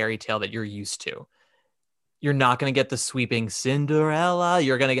be a fairy tale that you're used to. You're not going to get the sweeping Cinderella.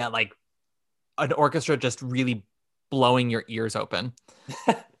 You're going to get like an orchestra just really blowing your ears open.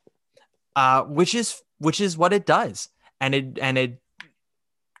 Which is what it does. And it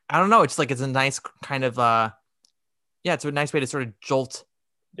I don't know, it's a nice kind of it's a nice way to sort of jolt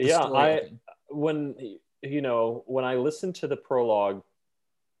the story open. When I listen to the prologue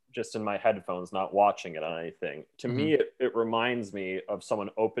just in my headphones, not watching it on anything, to me it reminds me of someone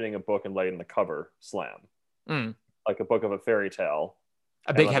opening a book and letting the cover slam. Like a book of a fairy tale.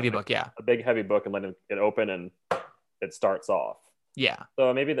 A big heavy book, yeah. A big heavy book, and letting it open and it starts off. Yeah.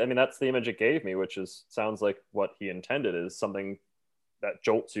 So maybe, that's the image it gave me, which sounds like what he intended, is something that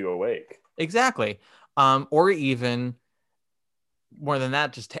jolts you awake. Exactly. Or even more than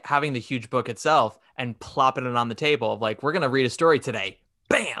that, just having the huge book itself and plopping it on the table of like, we're going to read a story today.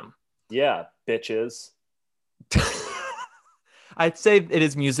 Bam. Yeah, bitches. I'd say it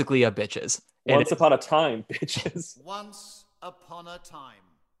is musically a bitches. Once upon a time, bitches. Once upon a time.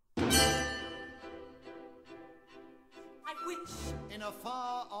 I wish In a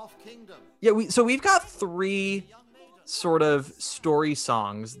far-off kingdom. Yeah, we've got three sort of story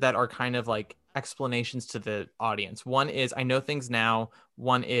songs that are kind of like explanations to the audience. One is I Know Things Now,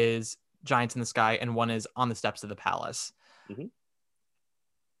 one is Giants in the Sky, and one is On the Steps of the Palace.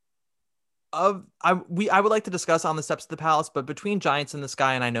 I would like to discuss On the Steps of the Palace, but between Giants in the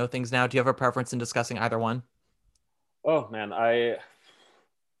Sky and I Know Things Now, do you have a preference in discussing either one? Oh man,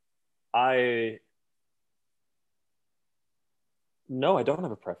 no, I don't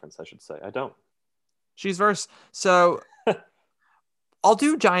have a preference, I should say. I don't. She's verse. So I'll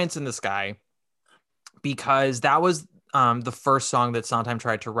do Giants in the Sky because that was the first song that Sondheim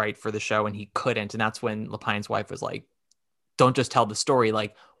tried to write for the show and he couldn't. And that's when Lapine's wife was like, don't just tell the story.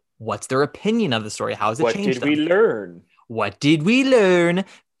 Like, what's their opinion of the story? How has it changed them? What did we learn? What did we learn?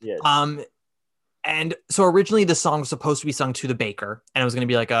 Yes. And so originally the song was supposed to be sung to the baker, and it was going to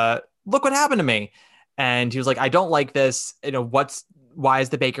be like look what happened to me. And he was like, I don't like this. Why is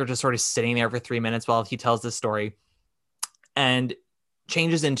the baker just sort of sitting there for 3 minutes while he tells this story? And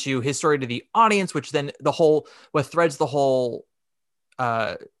changes into his story to the audience, which then what threads the whole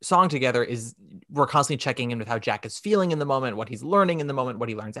song together is we're constantly checking in with how Jack is feeling in the moment, what he's learning in the moment, what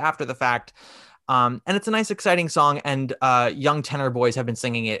he learns after the fact. And it's a nice, exciting song. And young tenor boys have been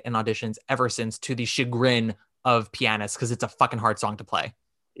singing it in auditions ever since, to the chagrin of pianists, because it's a fucking hard song to play.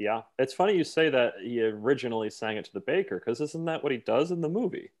 Yeah. It's funny you say that he originally sang it to the baker, because isn't that what he does in the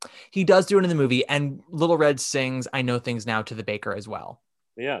movie? He does do it in the movie. And Little Red sings I Know Things Now to the baker as well.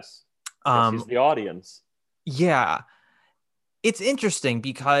 Yes. He's the audience. Yeah. It's interesting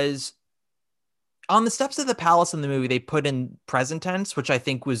because On the steps of the palace in the movie, they put in present tense, which I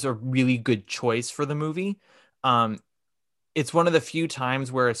think was a really good choice for the movie. It's one of the few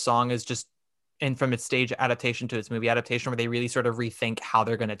times where a song is just, and from its stage adaptation to its movie adaptation, where they really sort of rethink how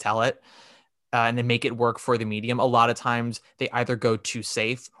they're going to tell it. And then make it work for the medium. A lot of times they either go too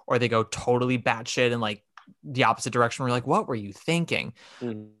safe or they go totally batshit and like the opposite direction. We're like, what were you thinking?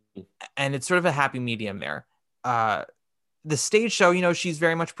 Mm-hmm. And it's sort of a happy medium there. The stage show, you know, she's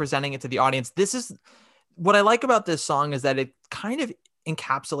very much presenting it to the audience. This is what I like about this song, is that it kind of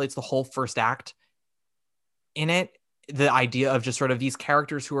encapsulates the whole first act in it. The idea of just sort of these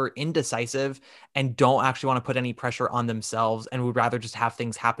characters who are indecisive and don't actually want to put any pressure on themselves and would rather just have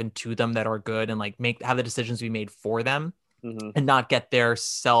things happen to them that are good and like have the decisions be made for them, and not get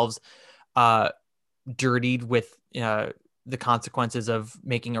themselves dirtied with the consequences of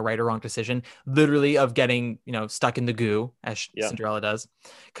making a right or wrong decision, literally of getting, you know, stuck in the goo as Cinderella does.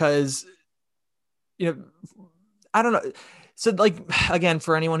 Cause, you know, I don't know. So like, again,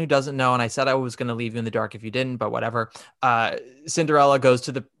 for anyone who doesn't know, and I said I was going to leave you in the dark if you didn't, but whatever. Cinderella goes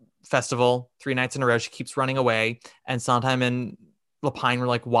to the festival 3 nights in a row. She keeps running away. And Sondheim and Lapine were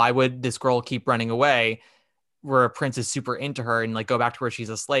like, why would this girl keep running away where a prince is super into her and like go back to where she's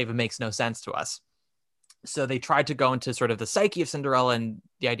a slave? It makes no sense to us. So they tried to go into sort of the psyche of Cinderella and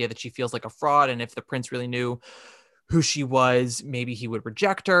the idea that she feels like a fraud. And if the prince really knew who she was, maybe he would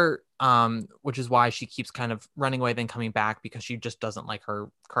reject her, which is why she keeps kind of running away, then coming back, because she just doesn't like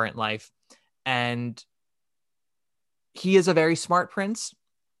her current life. And he is a very smart prince.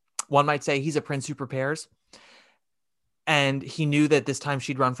 One might say he's a prince who prepares. And he knew that this time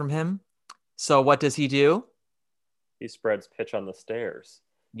she'd run from him. So what does he do? He spreads pitch on the stairs.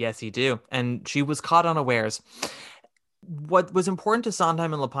 Yes, he do. And she was caught unawares. What was important to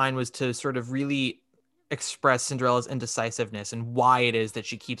Sondheim and Lapine was to sort of really express Cinderella's indecisiveness and why it is that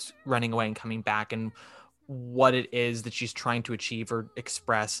she keeps running away and coming back, and what it is that she's trying to achieve or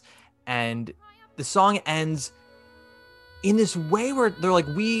express. And the song ends in this way where they're like,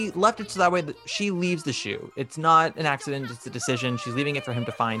 we left it so that way that she leaves the shoe. It's not an accident, it's a decision. She's leaving it for him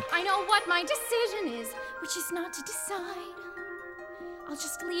to find. I know what my decision is, which is not to decide. I'll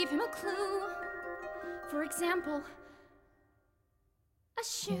just leave him a clue. For example, a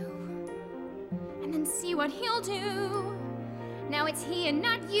shoe. And then see what he'll do. Now it's he and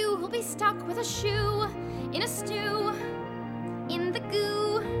not you who'll be stuck with a shoe in a stew, in the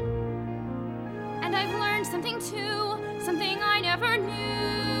goo. And I've learned something too, something I never knew.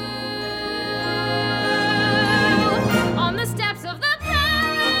 On the steps of the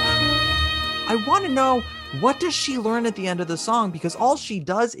palace. I want to know, what does she learn at the end of the song? Because all she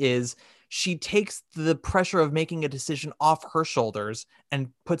does is she takes the pressure of making a decision off her shoulders and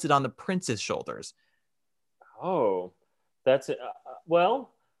puts it on the prince's shoulders. Oh, that's it.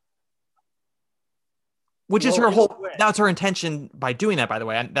 Well, which is her whole, that's her intention by doing that, by the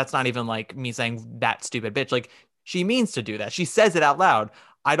way. And that's not even like me saying that stupid bitch. Like, she means to do that. She says it out loud.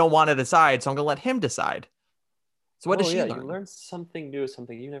 I don't want to decide, so I'm going to let him decide. So what does she learn? You learn something new,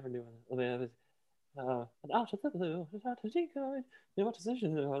 something you never knew. Out of the blue, what decision?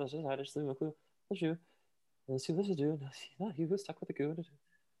 I just leave a clue. Let's see what this is doing. He was stuck with the goo.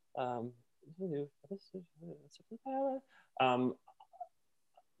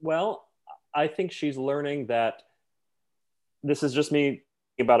 Well, I think she's learning that this is just me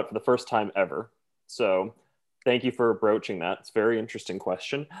thinking about it for the first time ever. So thank you for broaching that. It's a very interesting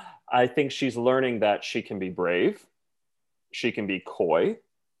question. I think she's learning that she can be brave. She can be coy.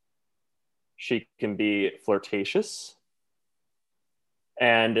 She can be flirtatious.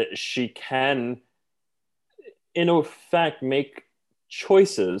 And she can, in effect, make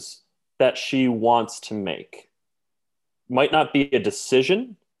choices that she wants to make. Might not be a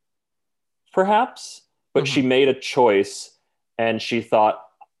decision, perhaps, but she made a choice and she thought,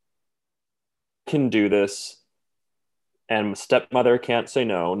 can do this. And stepmother can't say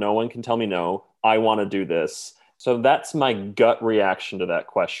no. No one can tell me no. I want to do this. So that's my gut reaction to that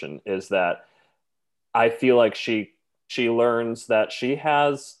question, is that I feel like she learns that she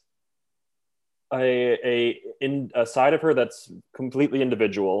has a side of her that's completely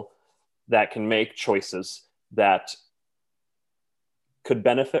individual, that can make choices that could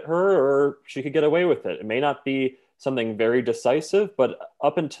benefit her, or she could get away with it. It may not be something very decisive, but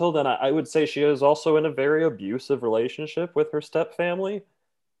up until then, I would say she is also in a very abusive relationship with her step family.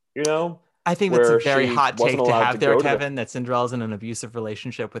 You know, I think that's a very hot take to have there, Kevin, that Cinderella's in an abusive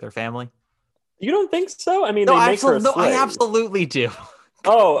relationship with her family. You don't think so? I mean, no, they make her a slave. I absolutely do.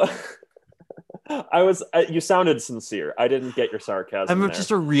 Oh, you sounded sincere. I didn't get your sarcasm. I'm just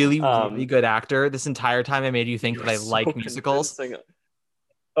a really, really good actor. This entire time I made you think that I like musicals.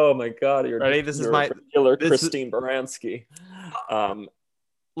 Oh my God, you're ready. This is you're my a killer, Christine Baranski.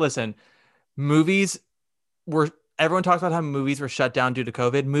 Listen, movies were. Everyone talks about how movies were shut down due to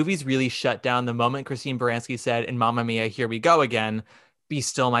COVID. Movies really shut down the moment Christine Baranski said in Mamma Mia, Here We Go Again, be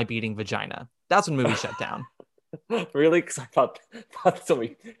still my beating vagina. That's when movies shut down. Really? Because I thought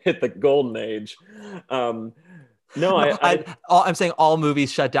we hit the golden age. No, I'm saying all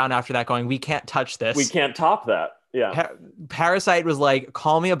movies shut down after that going, we can't touch this. We can't top that. Yeah. Parasite was like,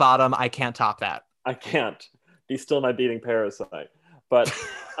 call me a bottom. I can't top that. I can't. Be still my beating Parasite. But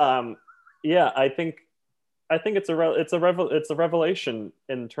yeah, I think it's a revelation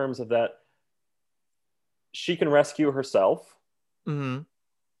in terms of that she can rescue herself in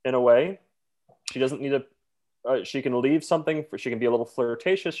a way. She doesn't need to. She can leave something. She can be a little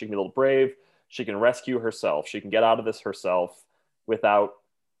flirtatious. She can be a little brave. She can rescue herself. She can get out of this herself without,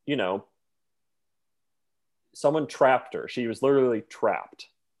 someone trapped her. She was literally trapped.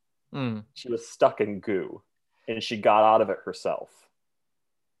 She was stuck in goo, and she got out of it herself.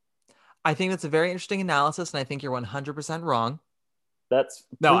 I think that's a very interesting analysis, and I think you're 100% wrong.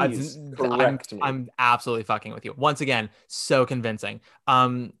 I'm absolutely fucking with you. Once again, so convincing.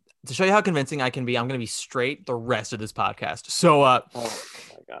 To show you how convincing I can be, I'm going to be straight the rest of this podcast. So, oh my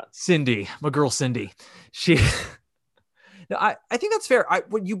God, Cindy, my girl Cindy, she. No, I think that's fair.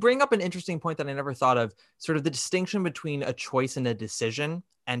 When you bring up an interesting point that I never thought of, sort of the distinction between a choice and a decision,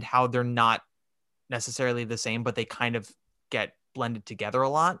 and how they're not necessarily the same, but they kind of get blended together a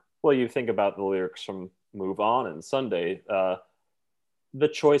lot. Well, you think about the lyrics from Move On and Sunday. The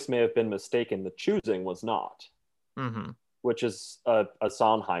choice may have been mistaken. The choosing was not. Mm-hmm. Which is a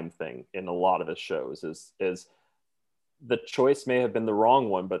Sondheim thing in a lot of his shows, is the choice may have been the wrong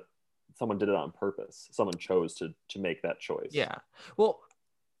one, but someone did it on purpose. Someone chose to make that choice. Yeah. Well,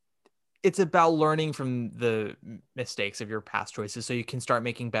 it's about learning from the mistakes of your past choices so you can start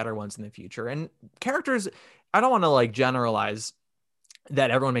making better ones in the future. And characters, I don't want to like generalize that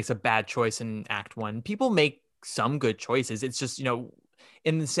everyone makes a bad choice in Act 1. People make some good choices. It's just,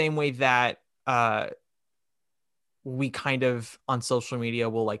 in the same way that we kind of on social media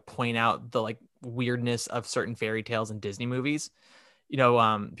will like point out the like weirdness of certain fairy tales and Disney movies. People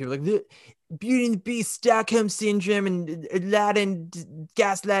are like the Beauty and the Beast, Stockholm Syndrome, and Aladdin,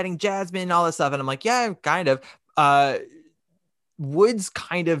 gaslighting Jasmine, all that stuff. And I'm like, yeah, kind of. Woods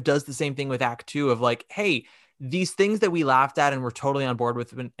kind of does the same thing with Act 2 of like, hey, these things that we laughed at and we're totally on board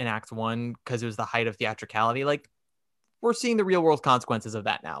with in Act 1 because it was the height of theatricality. Like, we're seeing the real world consequences of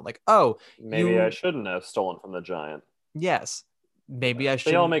that now. Like, oh, maybe I shouldn't have stolen from the giant. Yes, maybe I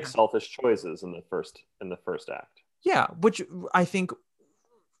should. They all make selfish choices in the first act. Yeah, which I think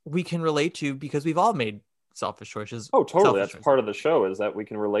we can relate to because we've all made selfish choices. Oh, totally. That's part of the show, is that we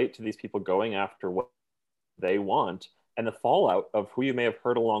can relate to these people going after what they want and the fallout of who you may have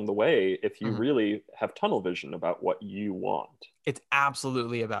hurt along the way if you really have tunnel vision about what you want. It's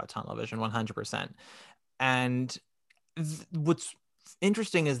absolutely about tunnel vision, 100%. And what's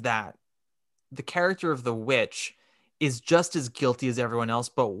interesting is that the character of the witch is just as guilty as everyone else,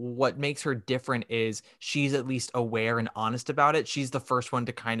 but what makes her different is she's at least aware and honest about it. She's the first one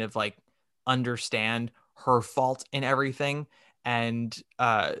to kind of like understand her fault in everything and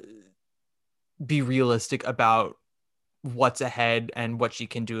be realistic about what's ahead and what she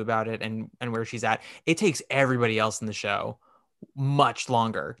can do about it and where she's at. It takes everybody else in the show much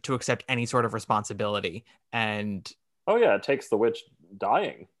longer to accept any sort of responsibility. And oh yeah, it takes the witch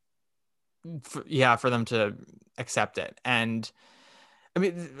dying. For them to accept it. And I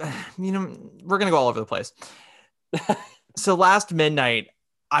mean, we're going to go all over the place. So last midnight,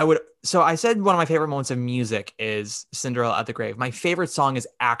 I said one of my favorite moments of music is Cinderella at the Grave. My favorite song is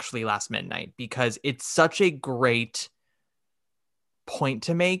actually Last Midnight because it's such a great point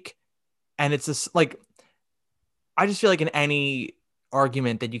to make. And it's just like, I just feel like in any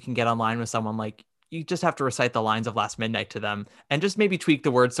argument that you can get online with someone, like you just have to recite the lines of Last Midnight to them and just maybe tweak the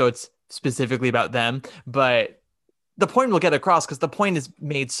words so it's specifically about them, but the point will get across because the point is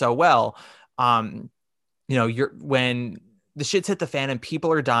made so well. When the shit's hit the fan and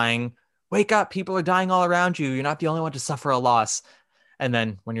people are dying, wake up, people are dying all around you. You're not the only one to suffer a loss. And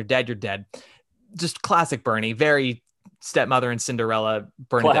then when you're dead, you're dead. Just classic Bernie, very Stepmother and Cinderella.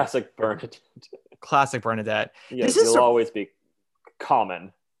 Bernadette. Classic Bernadette. Yes, you'll always be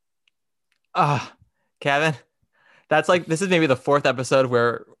common. Kevin, this is maybe the 4th episode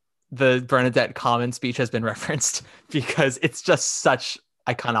where the Bernadette Common speech has been referenced because it's just such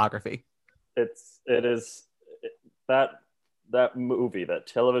iconography. It is that movie, that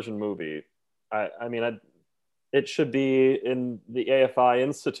television movie. I mean, it should be in the AFI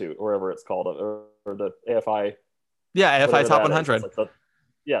Institute, or whatever it's called, or the AFI. Yeah, AFI Top 100. Like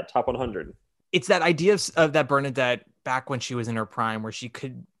Yeah, top 100. It's that idea of that Bernadette back when she was in her prime, where she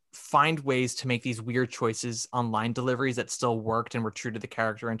could find ways to make these weird choices on line deliveries that still worked and were true to the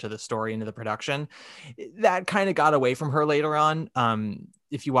character and to the story and to the production. That kind of got away from her later on.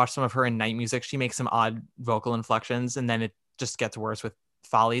 If you watch some of her in Night Music, she makes some odd vocal inflections, and then it just gets worse with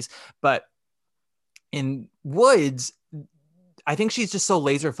Follies. But in Woods, I think she's just so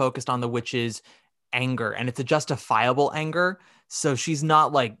laser focused on the witch's anger, and it's a justifiable anger. So she's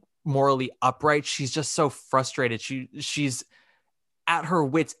not like morally upright. She's just so frustrated. She's at her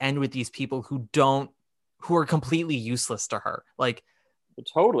wit's end with these people who are completely useless to her. Like,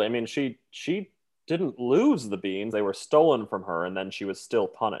 totally. I mean, she didn't lose the beans. They were stolen from her, and then she was still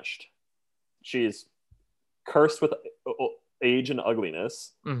punished. She's cursed with age and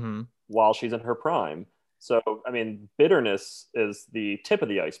ugliness while she's in her prime. So, I mean, bitterness is the tip of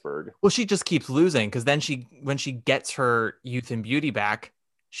the iceberg. Well, she just keeps losing, because then when she gets her youth and beauty back,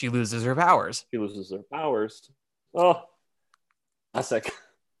 she loses her powers. Oh,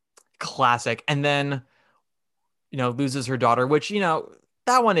 classic. And then, loses her daughter, which,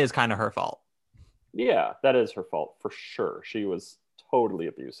 that one is kind of her fault. Yeah, that is her fault for sure. She was totally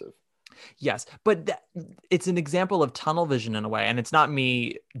abusive. Yes, but it's an example of tunnel vision in a way. And it's not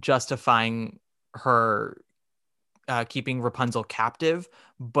me justifying her keeping Rapunzel captive,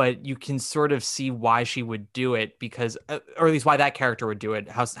 but you can sort of see why she would do it, because, or at least why that character would do it,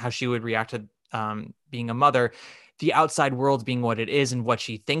 how she would react to being a mother, the outside world being what it is and what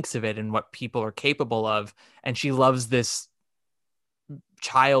she thinks of it and what people are capable of. And she loves this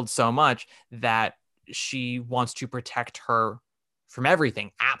child so much that she wants to protect her from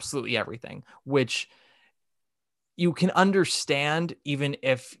everything, absolutely everything, which you can understand, even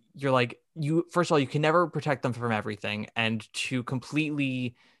if you're like, first of all, you can never protect them from everything, and to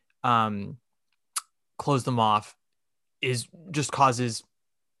completely close them off just causes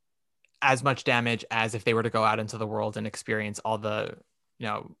as much damage as if they were to go out into the world and experience all the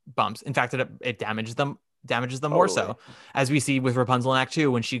bumps. In fact, it damages them more so, as we see with Rapunzel in Act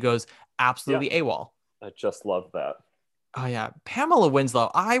 2 when she goes absolutely AWOL. I just love that. Oh yeah, Pamela Winslow.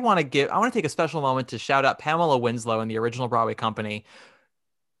 I want to take a special moment to shout out Pamela Winslow in the original Broadway company.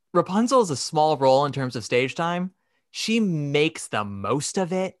 Rapunzel is a small role in terms of stage time. She makes the most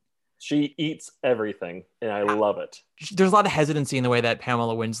of it. She eats everything, and I love it. There's a lot of hesitancy in the way that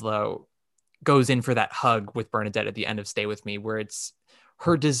Pamela Winslow goes in for that hug with Bernadette at the end of Stay With Me, where it's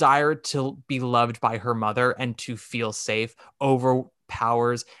her desire to be loved by her mother and to feel safe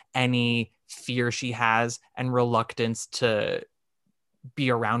overpowers any fear she has and reluctance to be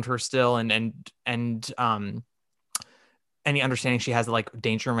around her still, and any understanding she has that like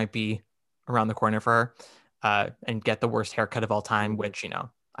danger might be around the corner for her, and get the worst haircut of all time, which,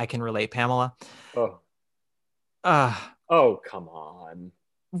 I can relate, Pamela. Oh, come on.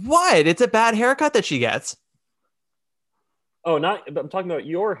 What? It's a bad haircut that she gets. Oh, I'm talking about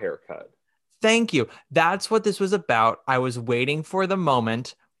your haircut. Thank you. That's what this was about. I was waiting for the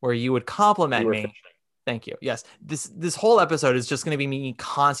moment where you would compliment me. Fishing. Thank you. Yes. This whole episode is just going to be me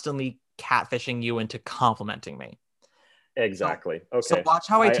constantly catfishing you into complimenting me. Exactly. Okay. So watch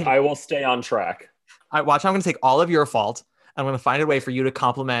how I will stay on track. Watch how I'm going to take all of your fault. I'm going to find a way for you to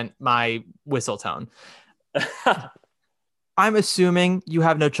compliment my whistle tone. I'm assuming you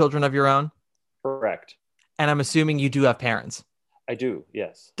have no children of your own. Correct. And I'm assuming you do have parents. I do,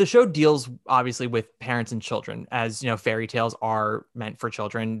 yes. The show deals obviously with parents and children, as fairy tales are meant for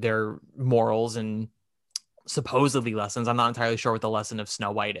children. They're morals and supposedly lessons. I'm not entirely sure what the lesson of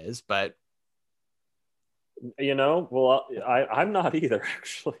Snow White is, but well, I'm not either,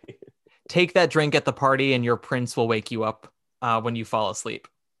 actually. Take that drink at the party and your prince will wake you up when you fall asleep.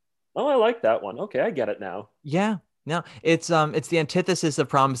 Oh, I like that one. Okay, I get it now. Yeah. No, it's the antithesis of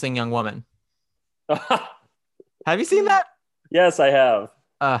Promising Young Woman. Have you seen that? Yes, I have.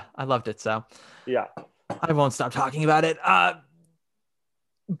 I loved it. So yeah, I won't stop talking about it.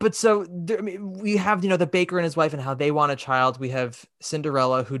 But so we have, the baker and his wife and how they want a child. We have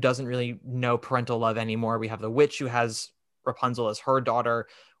Cinderella, who doesn't really know parental love anymore. We have the witch, who has Rapunzel as her daughter,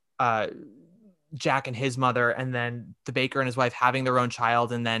 Jack and his mother, and then the baker and his wife having their own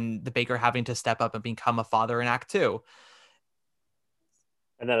child, and then the baker having to step up and become a father in Act 2.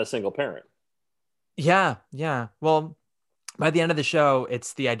 And then a single parent. Yeah. Well, by the end of the show,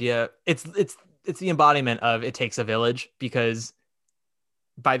 it's the idea, it's the embodiment of it takes a village, because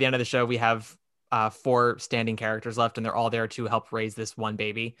by the end of the show, we have 4 standing characters left, and they're all there to help raise this one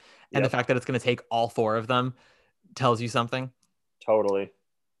baby. And the fact that it's going to take all 4 of them tells you something. Totally.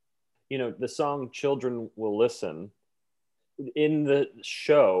 The song Children Will Listen in the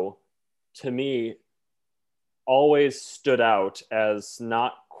show, to me, always stood out as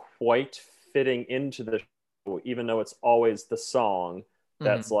not quite fitting into the show, even though it's always the song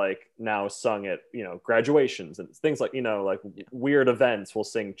that's like now sung at, you know, graduations and things like, you know, like weird events will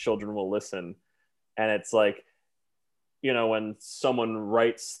sing Children Will Listen. And it's like, you know, when someone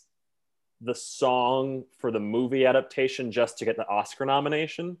writes the song for the movie adaptation just to get the Oscar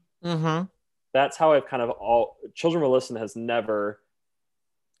nomination, that's how I've kind of Children Will Listen has never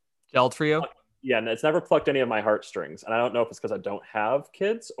gelled for you. Yeah, and it's never plucked any of my heartstrings. And I don't know if it's because I don't have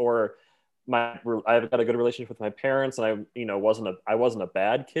kids or I've got a good relationship with my parents, and I wasn't a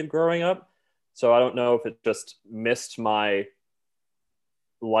bad kid growing up. So I don't know if it just missed my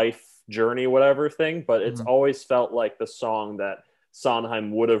life journey, whatever thing, but it's always felt like the song that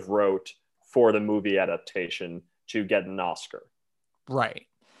Sondheim would have wrote for the movie adaptation to get an Oscar. Right.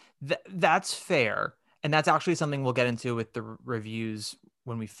 That's fair. And that's actually something we'll get into with the reviews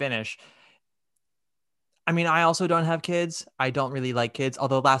when we finish. I mean, I also don't have kids. I don't really like kids,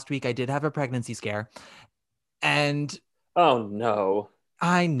 although last week I did have a pregnancy scare. And oh no.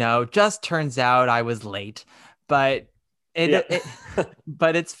 I know, just turns out I was late, but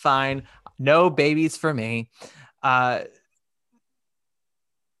but it's fine. No babies for me.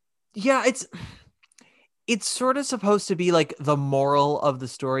 It's sort of supposed to be like the moral of the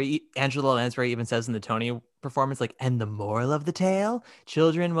story. Angela Lansbury even says in the Tony performance, like, and the moral of the tale,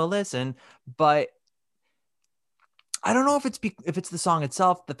 children will listen. But I don't know if it's the song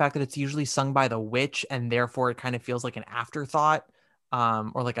itself, the fact that it's usually sung by the witch, and therefore it kind of feels like an afterthought,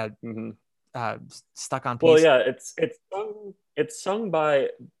 or like a stuck on piece. Well, yeah, it's sung by,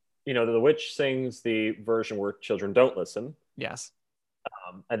 you know, the witch sings the version where children don't listen. Yes.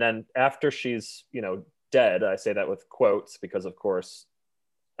 And then after she's, you know, dead, I say that with quotes because, of course,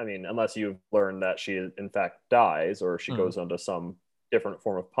 I mean, unless you've learned that she in fact dies or she goes on to some different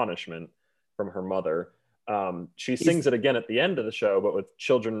form of punishment from her mother, she sings it again at the end of the show, but with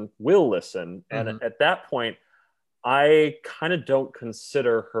children will listen. And at that point, I kind of don't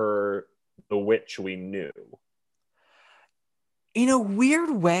consider her the witch we knew. In a weird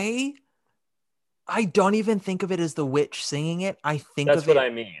way, I don't even think of it as the witch singing it. I think that's what I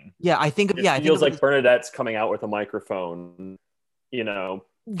mean. Yeah, I think of it feels like Bernadette's coming out with a microphone, you know.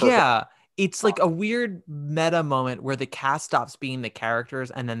 Yeah, it's like a weird meta moment where the cast stops being the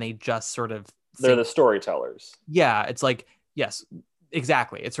characters and then they just sort of they're the storytellers. Yeah, it's like, yes,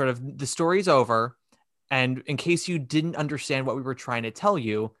 exactly. It's sort of the story's over, and in case you didn't understand what we were trying to tell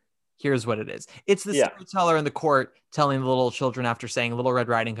you, here's what it is. It's the storyteller in the court telling the little children after saying Little Red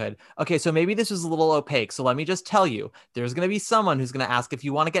Riding Hood, okay, so maybe this was a little opaque, so let me just tell you, there's going to be someone who's going to ask if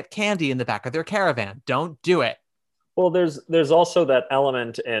you want to get candy in the back of their caravan. Don't do it. Well, there's also that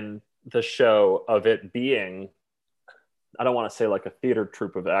element in the show of it being, I don't want to say like a theater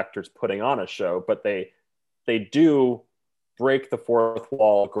troupe of actors putting on a show, but they do break the fourth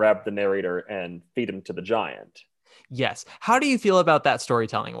wall, grab the narrator, and feed him to the giant. Yes. How do you feel about that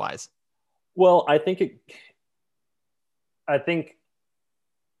storytelling wise? Well, I think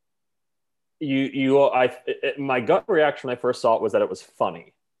my gut reaction when I first saw it was that it was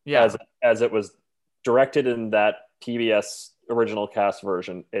funny. Yeah. As it was directed in that PBS original cast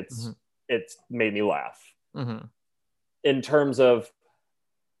version, it's made me laugh. In terms of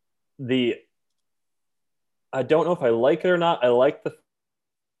I don't know if I like it or not. I like the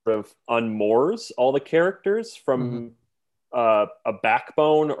sort of unmoors all the characters from a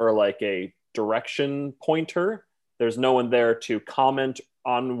backbone or like a direction pointer. There's no one there to comment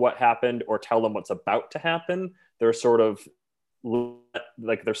on what happened or tell them what's about to happen. They're sort of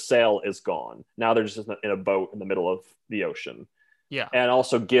like their sail is gone. Now they're just in a boat in the middle of the ocean. Yeah. And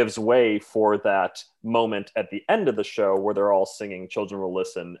also gives way for that moment at the end of the show where they're all singing Children Will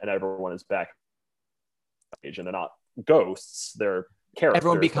Listen and everyone is back. And they're not ghosts, they're characters.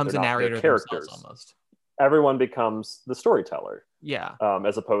 Everyone becomes a narrator characters almost. Everyone becomes the storyteller. Yeah.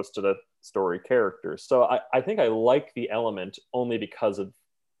 As opposed to the story characters. So I think I like the element only because of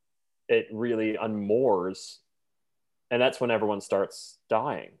it really unmoors. And that's when everyone starts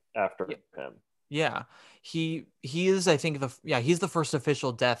dying after him. Yeah. He is, I think, he's the first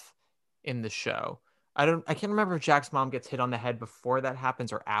official death in the show. I can't remember if Jack's mom gets hit on the head before that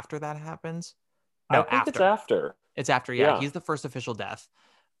happens or after that happens. No, I think it's after. It's after, yeah. He's the first official death.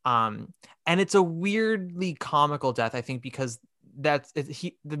 And it's a weirdly comical death, I think, because the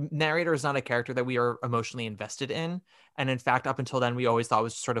narrator is not a character that we are emotionally invested in. And in fact, up until then, we always thought it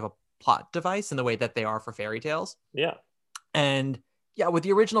was sort of a plot device in the way that they are for fairy tales. Yeah. And yeah, with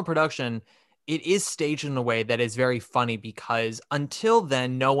the original production, it is staged in a way that is very funny, because until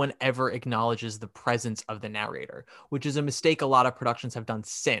then, no one ever acknowledges the presence of the narrator, which is a mistake a lot of productions have done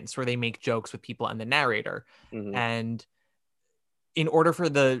since, where they make jokes with people and the narrator. Mhm. And in order for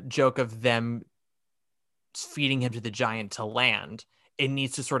the joke of them feeding him to the giant to land, it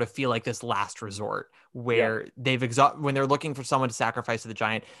needs to sort of feel like this last resort where when they're looking for someone to sacrifice to the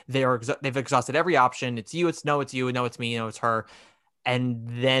giant, they've exhausted every option. It's you, it's you, no, it's me, no, it's her. And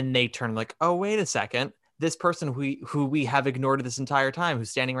then they turn like, oh, wait a second. This person who we have ignored this entire time,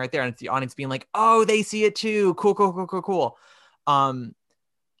 who's standing right there, and it's the audience being like, oh, they see it too. Cool. I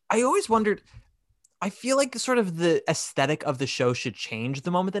always wondered, I feel like sort of the aesthetic of the show should change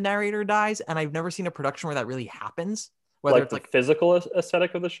the moment the narrator dies. And I've never seen a production where that really happens. Whether like it's the like physical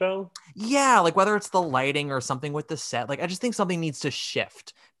aesthetic of the show. Yeah, like whether it's the lighting or something with the set. Like I just think something needs to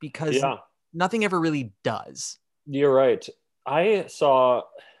shift, because nothing ever really does. You're right. I saw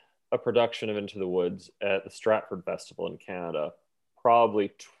a production of Into the Woods at the Stratford Festival in Canada,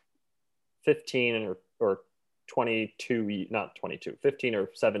 probably 15 or 22, not 22, 15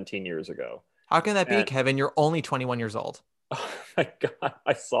 or 17 years ago. How can that be, Kevin? You're only 21 years old. Oh my God.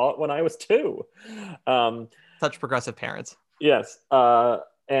 I saw it when I was 2. Such progressive parents. Yes.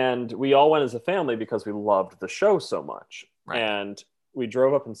 And we all went as a family because we loved the show so much. Right. And we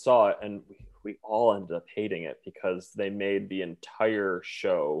drove up and saw it, and we all ended up hating it because they made the entire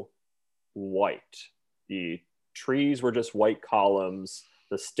show white. The trees were just white columns.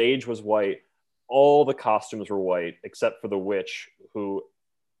 The stage was white. All the costumes were white, except for the witch, who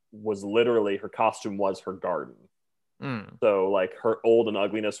was literally, her costume was her garden. So like her old and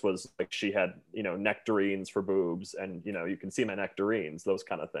ugliness was like, she had, nectarines for boobs, and, you can see my nectarines, those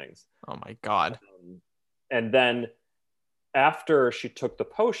kind of things. Oh my God. And then after she took the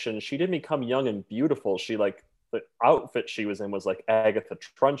potion, she didn't become young and beautiful. She like, the outfit she was in was like Agatha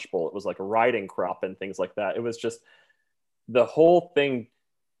Trunchbull. It was like a riding crop and things like that. It was just, the whole thing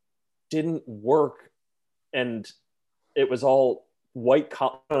didn't work. And it was all white.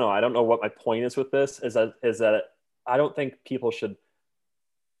 I don't know what my point is with this, is that I don't think people should,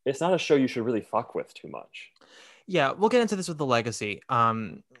 it's not a show you should really fuck with too much. Yeah, we'll get into this with the legacy.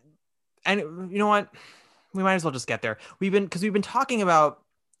 And you know what? We might as well just get there. We've been talking about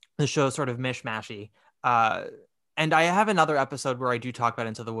the show sort of mishmashy. And I have another episode where I do talk about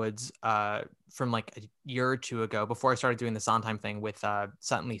Into the Woods from like a year or two ago, before I started doing the Sondheim thing with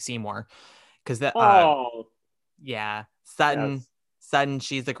Sutton Lee Seymour. Because that, Sutton,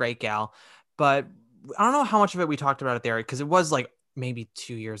 she's a great gal. But I don't know how much of it we talked about it there, because it was like maybe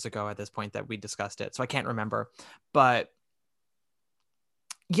 2 years ago at this point that we discussed it. So I can't remember. But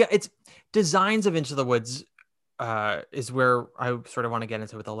yeah, it's designs of Into the Woods is where I sort of want to get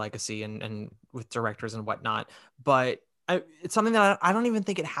into with the legacy and with directors and whatnot. But it's something that I don't even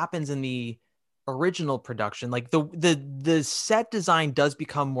think it happens in the original production. Like the set design does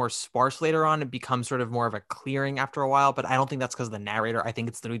become more sparse later on. It becomes sort of more of a clearing after a while, but I don't think that's because of the narrator. I think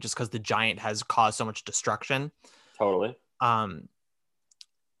it's literally just because the giant has caused so much destruction. Totally.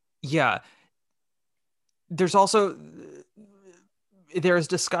 Yeah. There's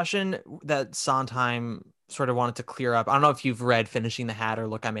discussion that Sondheim sort of wanted to clear up. I don't know if you've read Finishing the Hat or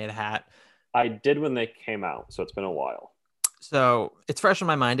Look, I Made a Hat. I did when they came out, so it's been a while. So it's fresh in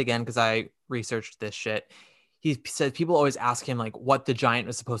my mind again, because I researched this shit. He said people always ask him like what the giant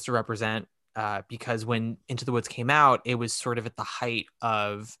was supposed to represent, because when Into the Woods came out, it was sort of at the height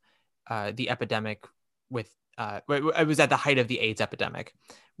of the epidemic with it was at the height of the AIDS epidemic,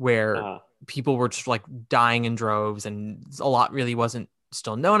 where people were just like dying in droves, and a lot really wasn't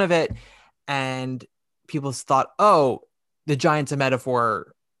still known of it. And people thought, oh, the giant's a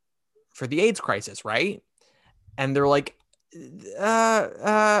metaphor for the AIDS crisis, right? And they're like,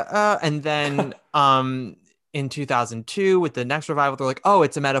 and then in 2002 with the next revival, they're like, oh,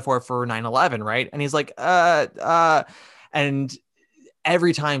 it's a metaphor for 9/11, right? And he's like, and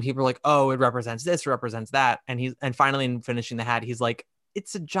every time people are like, oh, it represents this, represents that. And finally in Finishing the Hat, he's like,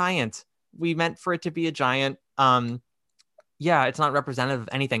 it's a giant. We meant for it to be a giant. Yeah, it's not representative of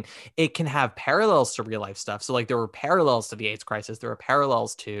anything. It can have parallels to real life stuff. So like there were parallels to the AIDS crisis. There were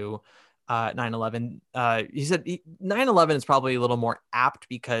parallels to 9/11. He said 9/11 is probably a little more apt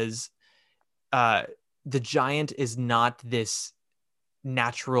because the giant is not this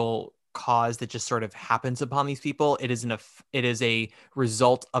natural cause that just sort of happens upon these people. It is a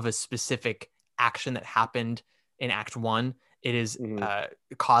result of a specific action that happened in Act 1. It is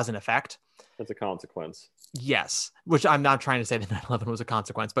cause and effect. It's a consequence. Yes, which I'm not trying to say that 9/11 was a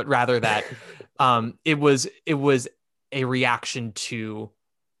consequence, but rather that it was a reaction to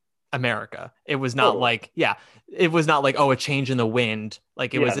America. It was not like, it was not like, oh, a change in the wind.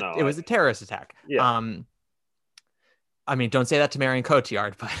 Like it was a terrorist attack. Yeah. I mean, don't say that to Marion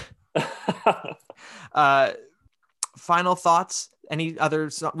Cotillard, but final thoughts. Any other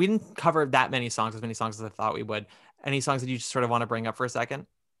we didn't cover that many songs, as I thought we would. Any songs that you just sort of want to bring up for a second?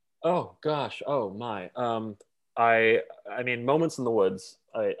 Oh gosh. Oh my. I mean, Moments in the Woods.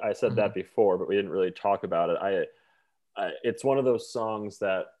 I said that before, but we didn't really talk about it. It's one of those songs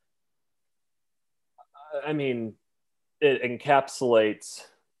that, I mean, it encapsulates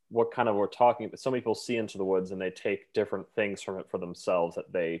what kind of we're talking about. Some people see Into the Woods and they take different things from it for themselves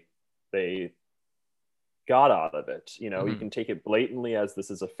that they got out of it. You know, you can take it blatantly as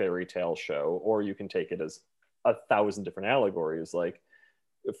this is a fairy tale show, or you can take it as 1,000 different allegories. Like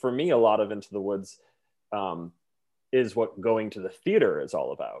for me, a lot of Into the Woods is what going to the theater is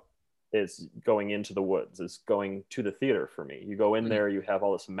all about. Is going into the woods, is going to the theater for me. You go in there, you have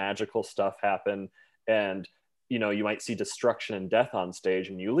all this magical stuff happen, and you know, you might see destruction and death on stage,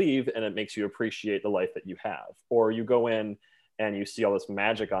 and you leave and it makes you appreciate the life that you have. Or you go in and you see all this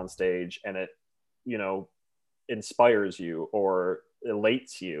magic on stage and it, you know, inspires you or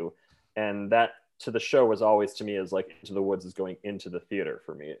elates you. And that to the show was always, to me, as like Into the Woods is going into the theater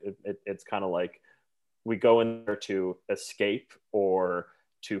for me. It's kind of like we go in there to escape or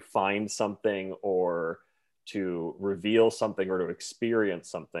to find something or to reveal something or to experience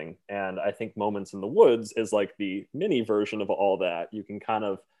something. And I think Moments in the Woods is like the mini version of all that. You can kind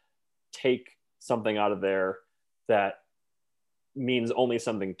of take something out of there that means only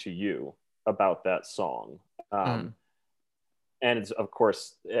something to you about that song. And it's, of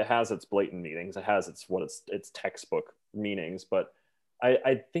course, it has its blatant meanings. It has its textbook meanings. But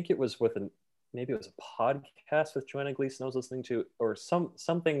I think it was maybe it was a podcast with Joanna Gleason I was listening to, or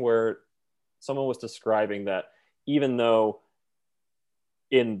something where someone was describing that even though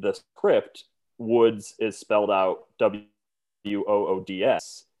in the script Woods is spelled out Woods,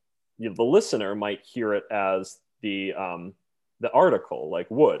 the listener might hear it as the article, like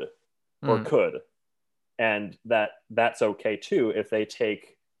would or could, and that's okay too if they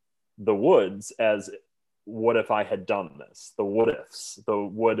take the woods as what if I had done this, the what ifs,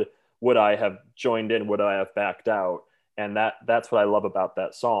 the would I have joined in, would I have backed out. And that's what I love about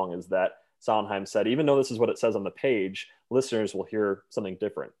that song, is that Sondheim said, even though this is what it says on the page, listeners will hear something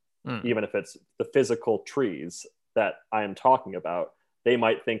different. Even if it's the physical trees that I am talking about, they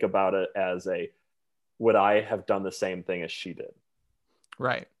might think about it as would I have done the same thing as she did?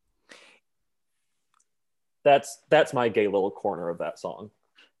 Right. That's my gay little corner of that song.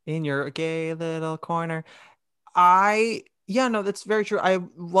 In your gay little corner. No, that's very true.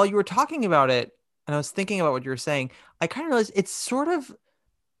 While you were talking about it, and I was thinking about what you were saying, I kind of realized it's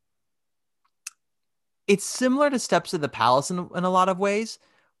similar to Steps of the Palace in a lot of ways,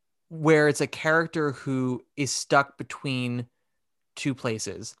 where it's a character who is stuck between two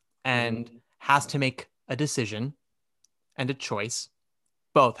places and has to make a decision and a choice.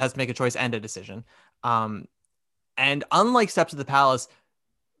 Both has to make a choice and a decision. And unlike Steps of the Palace,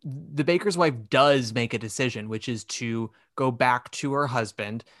 the baker's wife does make a decision, which is to go back to her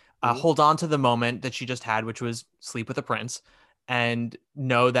husband, hold on to the moment that she just had, which was sleep with a prince, and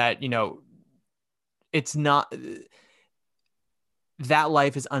know that, you know, it's not, that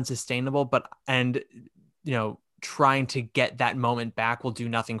life is unsustainable, and, you know, trying to get that moment back will do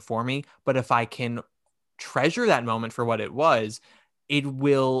nothing for me. But if I can treasure that moment for what it was, it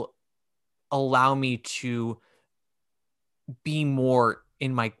will allow me to be more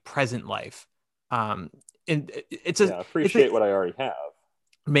in my present life. And appreciate what I already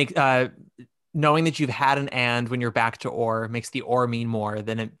have. Knowing that you've had an and when you're back to or makes the or mean more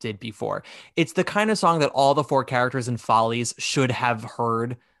than it did before. It's the kind of song that all the four characters in Follies should have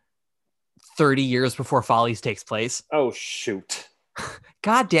heard 30 years before Follies takes place. Oh, shoot.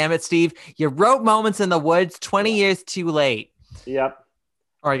 God damn it, Steve. You wrote Moments in the Woods 20 years too late. Yep.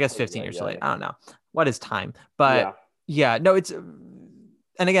 Or I guess 15 years too late. I don't know. What is time? But no, it's...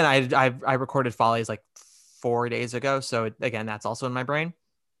 And again, I recorded Follies like 4 days ago. So again, that's also in my brain.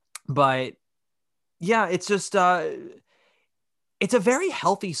 But yeah, it's just... it's a very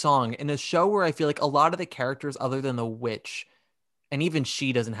healthy song in a show where I feel like a lot of the characters, other than the witch, and even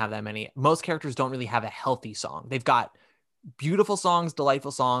she doesn't have that many, most characters don't really have a healthy song. They've got beautiful songs,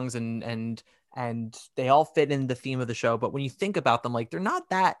 delightful songs, and they all fit in the theme of the show. But when you think about them, like, they're not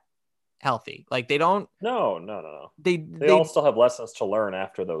that healthy. Like, they don't... No. They all still have lessons to learn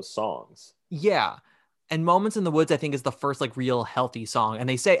after those songs. Yeah. And Moments in the Woods, I think, is the first like real healthy song. And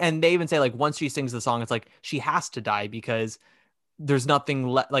they even say like, once she sings the song, it's like she has to die because there's nothing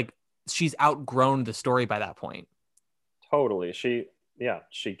like she's outgrown the story by that point. Totally. She Yeah,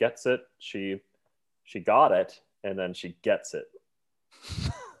 she gets it. She got it, and then she gets it.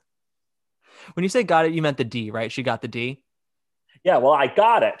 When you say got it, you meant the D, right? She got the D? Yeah, well, I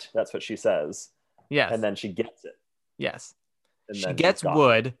got it. That's what she says. Yes. And then she gets it. Yes. And she then gets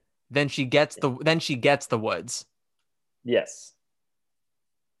wood, then she gets the woods. Yes.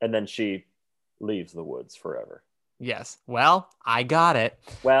 And then she leaves the woods forever. Yes. Well, I got it.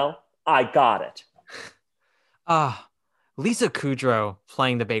 Well, I got it. Lisa Kudrow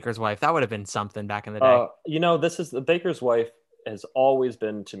playing the baker's wife. That would have been something back in the day. This is the baker's wife has always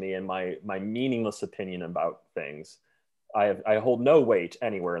been to me, in my meaningless opinion about things. I hold no weight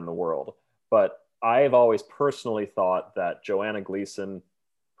anywhere in the world, but I have always personally thought that Joanna Gleason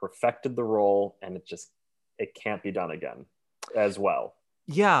perfected the role, and it can't be done again as well.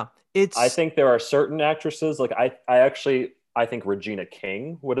 Yeah, I think there are certain actresses, like I think Regina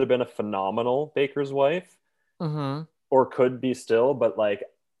King would have been a phenomenal baker's wife, or could be still, but like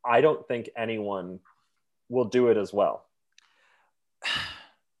I don't think anyone will do it as well.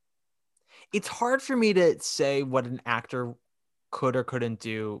 It's hard for me to say what an actor could or couldn't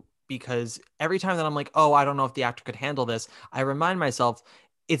do, because every time that I'm like, oh, I don't know if the actor could handle this, I remind myself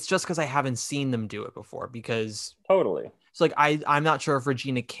it's just because I haven't seen them do it before. Because totally. So like I'm not sure if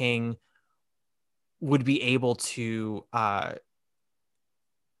Regina King would be able to I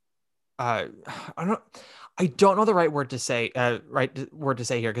don't know the right word to say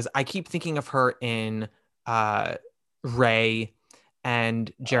here, because I keep thinking of her in Ray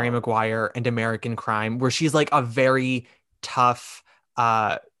and Jerry Maguire and American Crime, where she's like a very tough,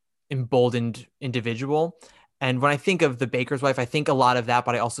 emboldened individual. And when I think of the baker's wife, I think a lot of that,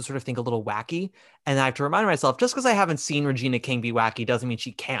 but I also sort of think a little wacky. And I have to remind myself, just because I haven't seen Regina King be wacky doesn't mean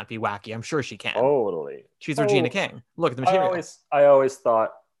she can't be wacky. I'm sure she can. Totally. She's Regina King. Look at the material. I always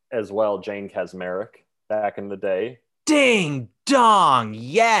thought as well, Jane Kaczmarek back in the day. Ding dong.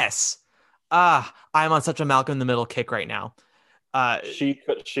 Yes. I'm on such a Malcolm in the Middle kick right now. She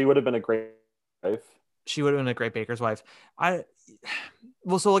would have been a great wife. She would have been a great baker's wife. So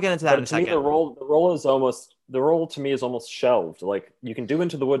we'll get into that in a second. The role to me is almost shelved. Like, you can do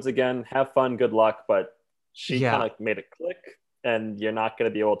Into the Woods again, have fun, good luck, but she kind of made it click, and you're not going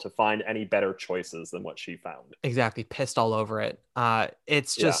to be able to find any better choices than what she found. Exactly. Pissed all over it.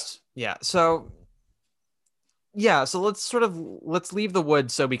 It's just, So let's leave the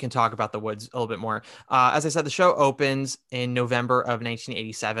woods so we can talk about the woods a little bit more. As I said, the show opens in November of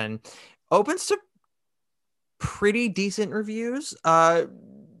 1987. Opens to pretty decent reviews. Clive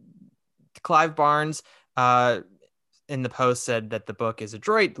Barnes in the Post said that the book is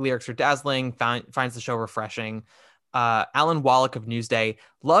adroit, the lyrics are dazzling, finds the show refreshing. Alan Wallach of Newsday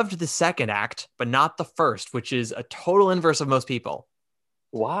loved the second act, but not the first, which is a total inverse of most people.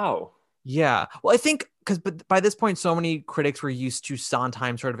 Wow. Yeah. Well, I think because by this point, so many critics were used to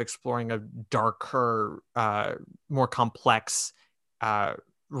Sondheim sort of exploring a darker, more complex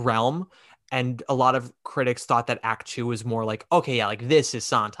realm. And a lot of critics thought that Act 2 was more like, okay, yeah, like this is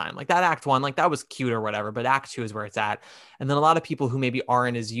Sondheim. Like that Act 1, like that was cute or whatever, but Act 2 is where it's at. And then a lot of people who maybe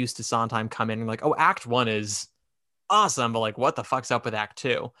aren't as used to Sondheim come in and like, oh, Act 1 is awesome, but like what the fuck's up with Act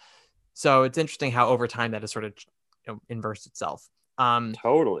 2? So it's interesting how over time that has sort of inversed itself.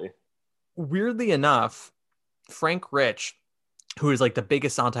 Totally. Weirdly enough, Frank Rich, who is like the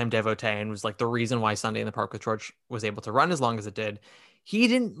biggest Sondheim devotee and was like the reason why Sunday in the Park with George was able to run as long as it did, he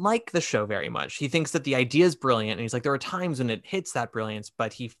didn't like the show very much. He thinks that the idea is brilliant, and he's like, there are times when it hits that brilliance,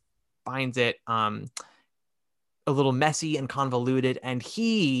 but he finds it a little messy and convoluted. And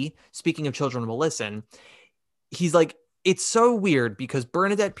he, speaking of Children Will Listen, he's like, it's so weird because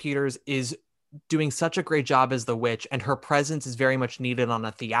Bernadette Peters is doing such a great job as the witch, and her presence is very much needed on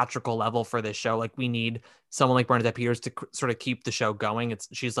a theatrical level for this show. Like, we need someone like Bernadette Peters to sort of keep the show going.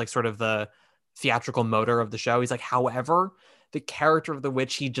 She's like sort of the theatrical motor of the show. He's like, however, the character of the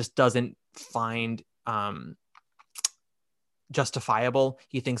witch, he just doesn't find justifiable.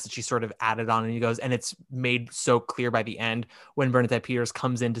 He thinks that she's sort of added on, and he goes, and it's made so clear by the end when Bernadette Peters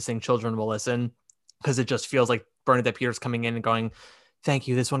comes in to sing Children Will Listen, because it just feels like Bernadette Peters coming in and going, thank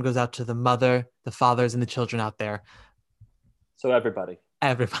you. This one goes out to the mother, the fathers, and the children out there. So everybody.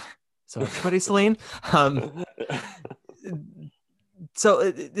 So everybody, Celine. So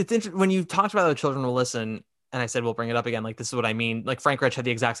it's interesting when you talked about the Children Will Listen, and I said, we'll bring it up again. Like, this is what I mean. Like, Frank Rich had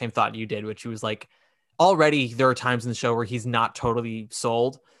the exact same thought you did, which he was like, already there are times in the show where he's not totally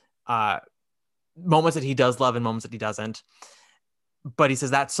sold. Moments that he does love and moments that he doesn't. But he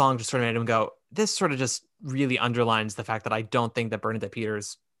says that song just sort of made him go, this sort of just really underlines the fact that I don't think that Bernadette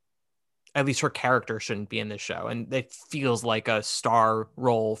Peters, at least her character, shouldn't be in this show. And it feels like a star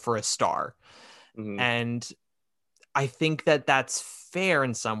role for a star. Mm-hmm. And I think that that's fair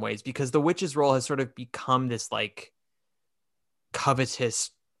in some ways because the witch's role has sort of become this like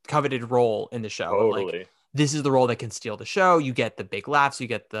coveted role in the show. Totally. Like, this is the role that can steal the show. You get the big laughs, you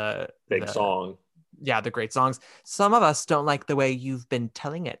get the big song. Yeah, the great songs. Some of us don't like the way you've been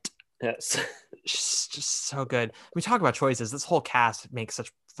telling it. Yes. Just so good. We talk about choices. This whole cast makes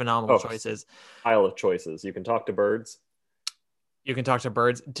such phenomenal choices. Pile of choices. You can talk to birds. You can talk to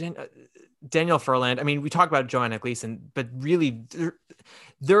birds. Daniel Furland. I mean, we talk about Joanna Gleason, but really,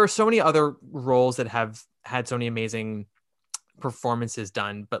 there are so many other roles that have had so many amazing performances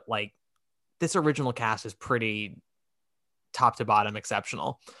done. But like, this original cast is pretty top to bottom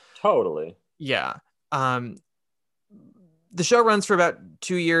exceptional. Totally. Yeah. The show runs for about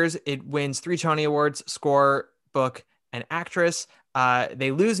 2 years. It wins 3 Tony Awards: score, book, and actress.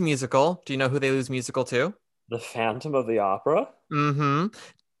 They lose musical. Do you know who they lose musical to? The Phantom of the Opera. Mm-hmm.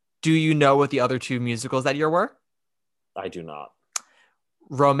 Do you know what the other 2 musicals that year were? I do not.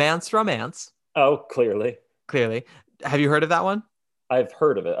 Romance. Oh, clearly. Have you heard of that one? I've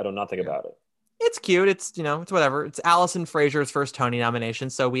heard of it. I know nothing about it. It's cute. It's, it's whatever. It's Alison Fraser's first Tony nomination,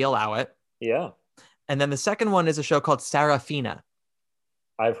 so we allow it. Yeah. And then the second one is a show called Sarafina.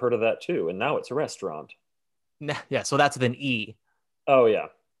 I've heard of that too. And now it's a restaurant. Yeah. So that's with an E. Oh, yeah.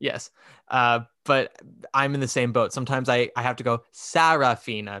 Yes. But I'm in the same boat. Sometimes I have to go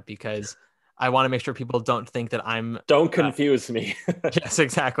Sarafina because I want to make sure people don't think that I'm... Don't confuse me. Yes,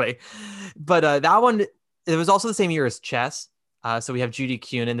 exactly. But that one, it was also the same year as Chess. So we have Judy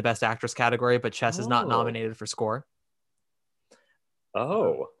Kuhn in the Best Actress category, but Chess is not nominated for score.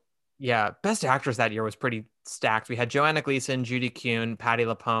 Oh. Yeah, Best Actress that year was pretty stacked. We had Joanna Gleason, Judy Kuhn, Patti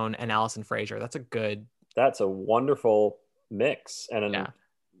LuPone, and Alison Fraser. That's a wonderful mix, and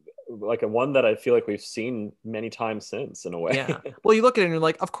like a one that I feel like we've seen many times since, in a way. Yeah. Well, you look at it and you're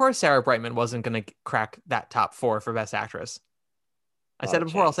like, of course Sarah Brightman wasn't going to crack that top 4 for Best Actress. I said it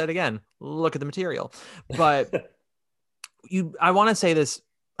before, I'll say it again. Look at the material. But I want to say this.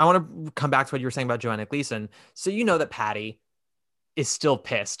 I want to come back to what you were saying about Joanna Gleason. So you know that Patti is still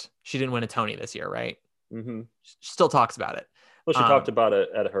pissed she didn't win a Tony this year, right? Mm-hmm. She still talks about it. Well, she talked about it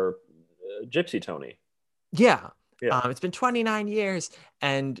at her Gypsy Tony. Yeah. It's been 29 years,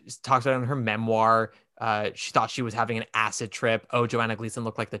 and talks about it in her memoir. She thought she was having an acid trip. Oh, Joanna Gleason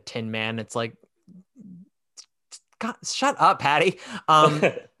looked like the Tin Man. It's like, God, shut up, Patti.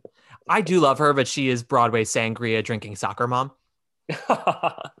 I do love her, but she is Broadway sangria drinking soccer mom.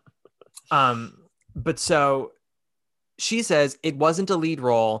 But so she says it wasn't a lead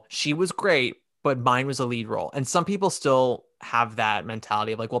role. She was great, but mine was a lead role. And some people still have that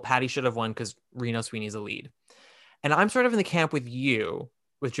mentality of like, well, Patti should have won because Reno Sweeney's a lead. And I'm sort of in the camp with you,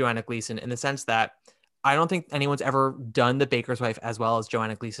 with Joanna Gleason, in the sense that I don't think anyone's ever done The Baker's Wife as well as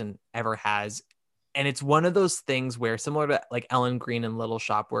Joanna Gleason ever has. And it's one of those things where, similar to like Ellen Greene in Little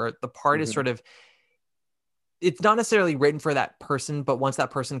Shop, where the part is sort of, it's not necessarily written for that person, but once that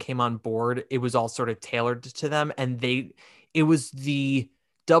person came on board, it was all sort of tailored to them. And it was the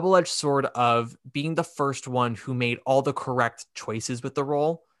double-edged sword of being the first one who made all the correct choices with the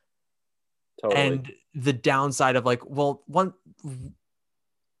role. Totally. And the downside of like, well,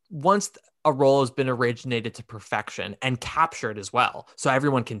 once a role has been originated to perfection and captured as well, so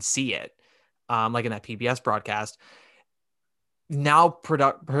everyone can see it, like in that PBS broadcast, now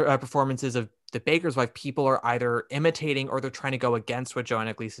performances of The Baker's Wife, people are either imitating or they're trying to go against what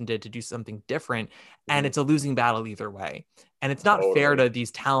Joanna Gleason did to do something different. And it's a losing battle either way. And it's not fair to these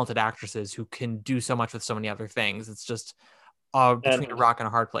talented actresses who can do so much with so many other things. It's just between a rock and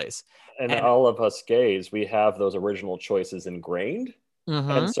a hard place. And all of us gays, we have those original choices ingrained.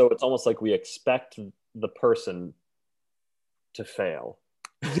 Mm-hmm. And so it's almost like we expect the person to fail.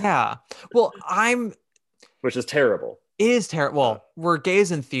 Yeah. Well, which is terrible. It is terrible. Well, we're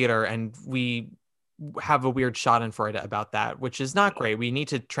gays in theater and we have a weird schadenfreude about that, which is not great. We need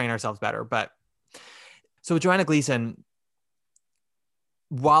to train ourselves better. But so with Joanna Gleason,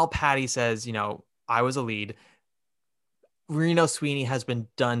 while Patti says, I was a lead, Reno Sweeney has been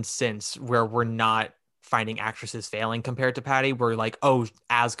done since, where we're not finding actresses failing compared to Patti. We're like, oh,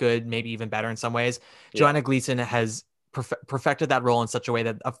 as good, maybe even better in some ways. Yeah. Joanna Gleason has perfected that role in such a way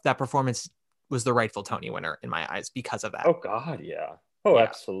that that performance was the rightful Tony winner in my eyes because of that. Oh God, yeah. Oh, yeah.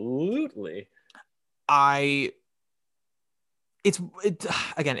 Absolutely.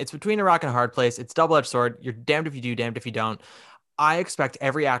 It's between a rock and a hard place. It's double-edged sword. You're damned if you do, damned if you don't. I expect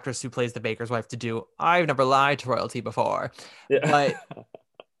every actress who plays the Baker's Wife to do, I've never lied to royalty before. Yeah. But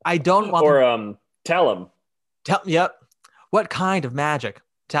I don't want or tell them. Yep. What kind of magic?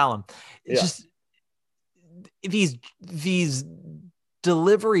 Tell them. It's just these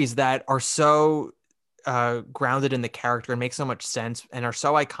deliveries that are so grounded in the character and make so much sense and are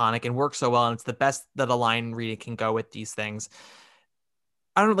so iconic and work so well. And it's the best that a line reading can go with these things.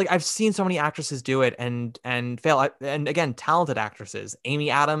 I don't know, like I've seen so many actresses do it and fail. And again, talented actresses. Amy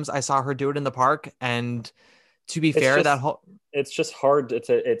Adams, I saw her do it in The Park. And to be fair, it's just hard.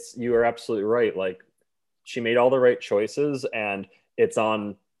 You are absolutely right. Like she made all the right choices, and it's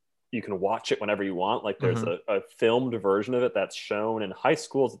on. You can watch it whenever you want. Like there's a filmed version of it that's shown in high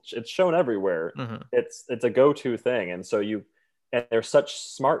schools. It's shown everywhere. It's a go-to thing. And so and they're such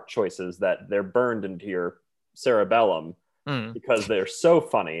smart choices that they're burned into your cerebellum because they're so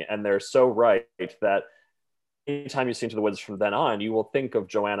funny and they're so right that anytime you see Into the Woods from then on, you will think of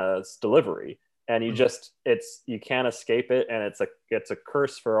Joanna's delivery, and you can't escape it. And it's a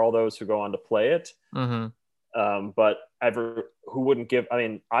curse for all those who go on to play it. But who wouldn't give? I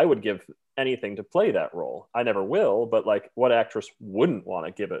mean, I would give anything to play that role. I never will, but like, what actress wouldn't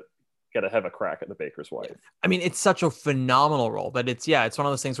want to have a crack at the baker's wife? I mean, it's such a phenomenal role, but it's one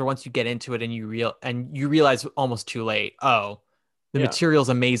of those things where once you get into it and you realize almost too late, the material's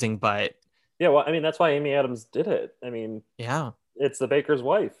amazing, but yeah, well, I mean, that's why Amy Adams did it. I mean, yeah, it's the baker's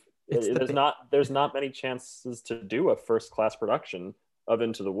wife. There's not many chances to do a first class production of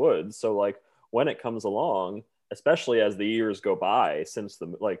Into the Woods. So like, when it comes along, especially as the years go by, since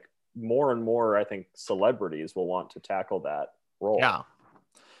more and more, I think celebrities will want to tackle that role. Yeah.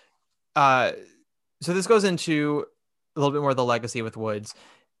 So this goes into a little bit more of the legacy with Woods.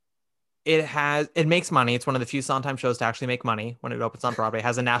 It makes money. It's one of the few Sondheim shows to actually make money when it opens on Broadway. It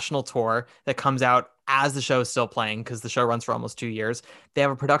has a national tour that comes out as the show is still playing, because the show runs for almost 2 years. They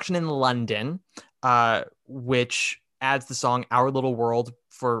have a production in London, which adds the song Our Little World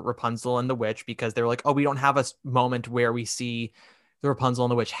for Rapunzel and the Witch, because they were like, oh, we don't have a moment where we see the Rapunzel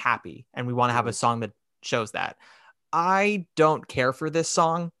and the Witch happy, and we want to have a song that shows that. I don't care for this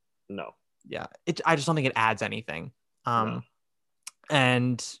song. No. Yeah. I just don't think it adds anything. No.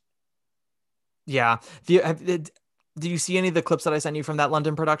 And yeah. Did you see any of the clips that I sent you from that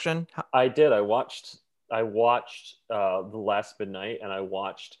London production? I did. I watched The Last Midnight, and I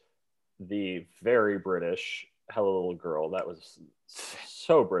watched the very British Hello Little Girl. That was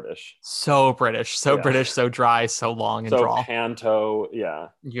so British. So British, so dry, so long and so drawl. Panto, yeah.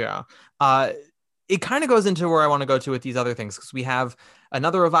 Yeah. It kind of goes into where I want to go to with these other things, because we have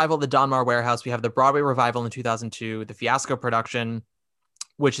another revival, the Donmar Warehouse. We have the Broadway revival in 2002, the Fiasco production,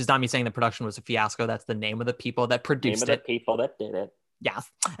 which is not me saying the production was a fiasco. That's the name of the people that produced it. The people that did it. Yes.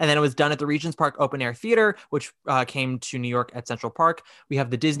 And then it was done at the Regent's Park Open Air Theater, which came to New York at Central Park. We have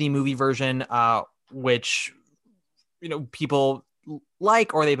the Disney movie version, which, people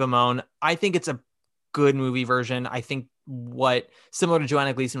like or they bemoan. I think it's a good movie version. I think similar to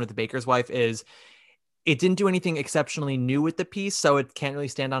Joanna Gleason with The Baker's Wife, is it didn't do anything exceptionally new with the piece, so it can't really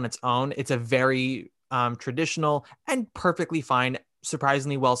stand on its own. It's a very traditional and perfectly fine,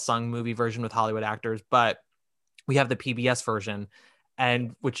 surprisingly well sung movie version with Hollywood actors. But we have the PBS version,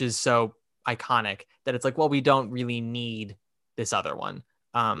 and which is so iconic that it's like, well, we don't really need this other one.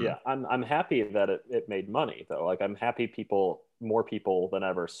 Yeah, I'm happy that it made money though. Like, I'm happy more people than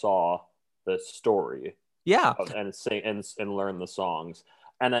ever saw the story. Yeah, and sing and learn the songs,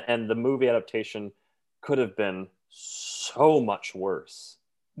 and the movie adaptation could have been so much worse.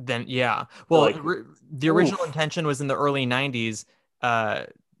 Then yeah, well, the original intention was in the early 90s to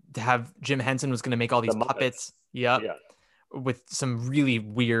have Jim Henson was going to make all these puppets. Yep. Yeah, with some really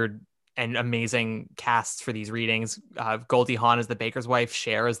weird and amazing casts for these readings. Goldie Hawn as the baker's wife,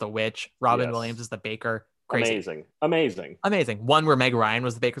 Cher as the witch, Robin Williams as the baker. Crazy. Amazing. One where Meg Ryan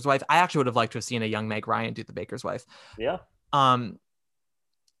was the baker's wife. I actually would have liked to have seen a young Meg Ryan do the baker's wife. Yeah.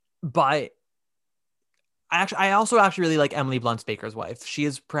 But I also actually really like Emily Blunt's Baker's Wife. She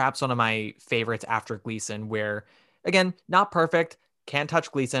is perhaps one of my favorites after Gleason, where, again, not perfect, can't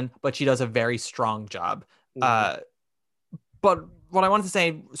touch Gleason, but she does a very strong job. Mm-hmm. But what I wanted to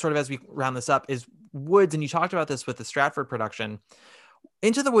say, sort of as we round this up, is Woods, and you talked about this with the Stratford production,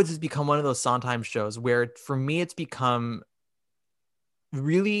 Into the Woods has become one of those Sondheim shows where, for me, it's become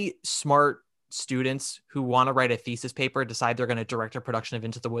really smart students who want to write a thesis paper decide they're going to direct a production of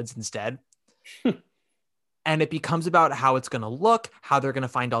Into the Woods instead. And it becomes about how it's going to look, how they're going to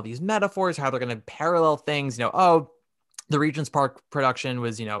find all these metaphors, how they're going to parallel things. The Regent's Park production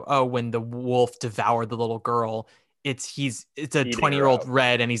was, when the wolf devoured the little girl, it's a 20-year-old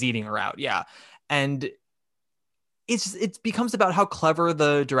red and he's eating her out. Yeah. And it becomes about how clever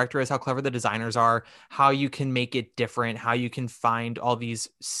the director is, how clever the designers are, how you can make it different, how you can find all these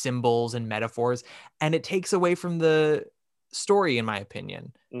symbols and metaphors. And it takes away from the story, in my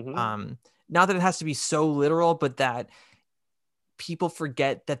opinion. Mm-hmm. Not that it has to be so literal, but that people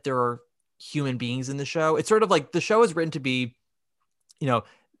forget that there are human beings in the show. It's sort of like the show is written to be, you know,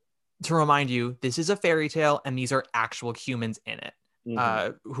 to remind you this is a fairy tale and these are actual humans in it,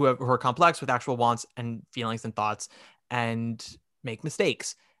 who are complex with actual wants and feelings and thoughts and make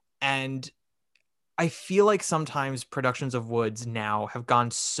mistakes. And I feel like sometimes productions of Woods now have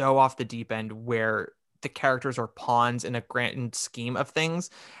gone so off the deep end where the characters are pawns in a grand scheme of things.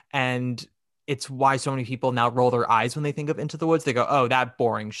 And it's why so many people now roll their eyes when they think of Into the Woods. They go, oh, that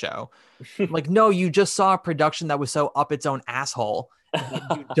boring show. Like, no, you just saw a production that was so up its own asshole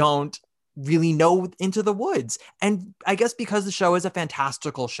that you don't really know Into the Woods. And I guess because the show is a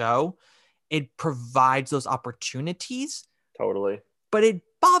fantastical show, it provides those opportunities. Totally. But it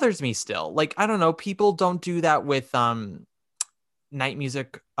bothers me still. Like, I don't know, people don't do that with Night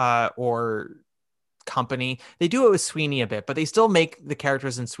Music or Company. They do it with Sweeney a bit, but they still make the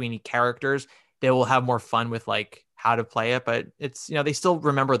characters in Sweeney characters. They will have more fun with like how to play it, but it's, you know, they still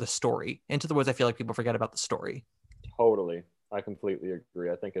remember the story. Into the Woods, I feel like people forget about the story. Totally. I completely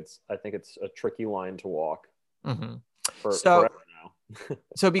agree. I think it's a tricky line to walk. So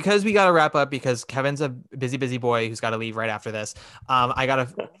because we got to wrap up, because Kevin's a busy boy who's got to leave right after this. I got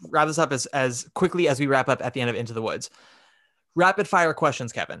to wrap this up as quickly as we wrap up at the end of Into the Woods. Rapid fire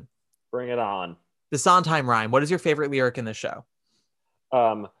questions, Kevin. Bring it on. The Sondheim rhyme. What is your favorite lyric in the show?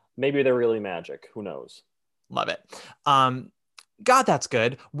 Maybe they're really magic. Who knows? Love it. God, that's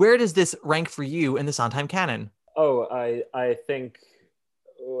good. Where does this rank for you in the Sondheim canon? Oh, I think,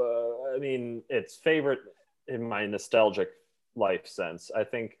 I mean, it's favorite in my nostalgic life sense. I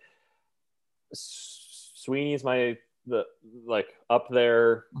think Sweeney's up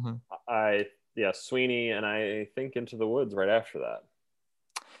there. Sweeney, and I think Into the Woods right after that.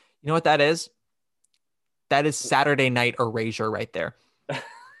 You know what that is? That is Saturday Night Erasure right there.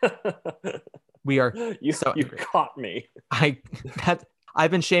 We are you caught me.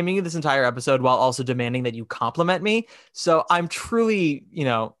 I've been shaming you this entire episode while also demanding that you compliment me. So I'm truly,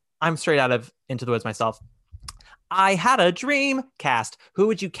 I'm straight out of Into the Woods myself. I had a dream cast. Who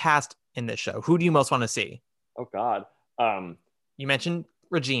would you cast in this show? Who do you most want to see? Oh God. You mentioned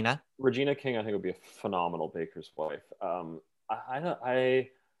Regina. Regina King, I think, would be a phenomenal baker's wife. I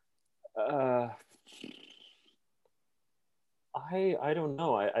don't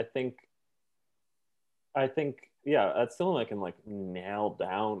know. I think yeah, that's the one I can like nail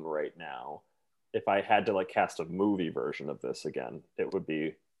down right now. If I had to like cast a movie version of this again, it would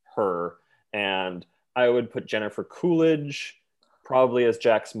be her. And I would put Jennifer Coolidge probably as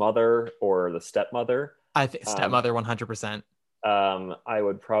Jack's mother or the stepmother. I think stepmother 100%. I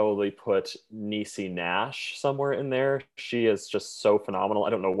would probably put Niecy Nash somewhere in there. She is just so phenomenal. I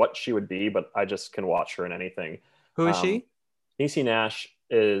don't know what she would be, but I just can watch her in anything. Who is she? Niecy Nash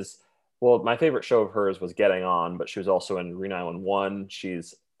is, well, my favorite show of hers was Getting On, but she was also in Reno 911.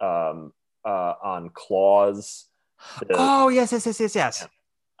 She's on Claws. Oh, yes.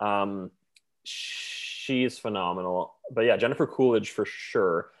 She's phenomenal. But yeah, Jennifer Coolidge for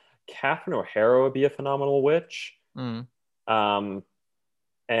sure. Catherine O'Hara would be a phenomenal witch. And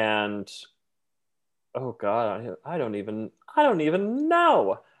oh God, I don't even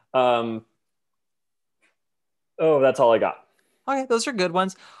know. That's all I got. Okay, those are good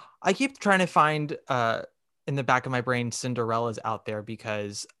ones. I keep trying to find in the back of my brain Cinderella's out there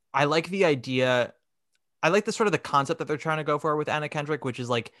because I like the idea. I like the sort of the concept that they're trying to go for with Anna Kendrick, which is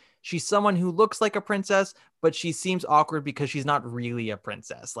like she's someone who looks like a princess, but she seems awkward because she's not really a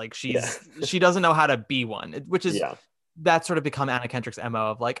princess. Like she doesn't know how to be one, which is that's sort of become Anna Kendrick's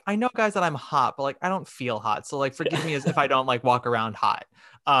MO of like, I know guys that I'm hot, but like I don't feel hot. So like forgive me as if I don't like walk around hot.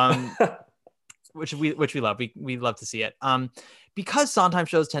 Which we love. We love to see it. Because Sondheim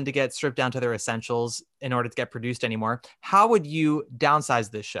shows tend to get stripped down to their essentials in order to get produced anymore, how would you downsize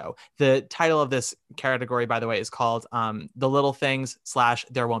this show? The title of this category, by the way, is called The Little Things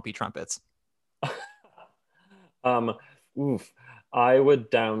 / There Won't Be Trumpets. I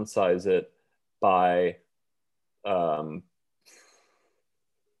would downsize it by oh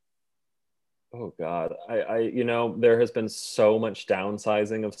God. I there has been so much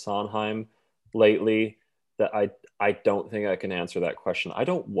downsizing of Sondheim lately that I don't think I can answer that question. I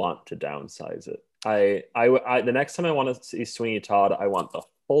don't want to downsize it. I the next time I want to see Sweeney Todd, I want the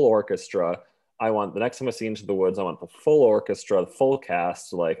full orchestra. The next time I see Into the Woods, I want the full orchestra, the full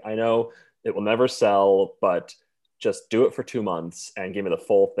cast. Like, I know it will never sell, but just do it for 2 months and give me the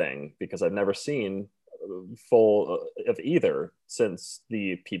full thing, because I've never seen full of either since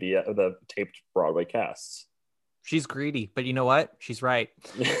the taped Broadway casts. She's greedy, but you know what? She's right.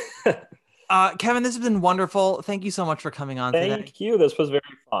 Kevin, this has been wonderful. Thank you so much for coming on today. Thank you. This was very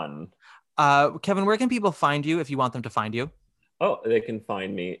fun. Kevin, where can people find you if you want them to find you? Oh, they can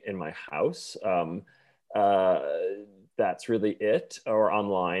find me in my house. That's really it. Or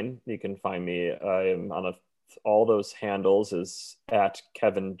online, you can find me. I'm on all those handles is at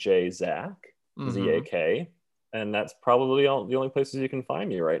Kevin J Zak, Z-A-K, and that's probably the only places you can find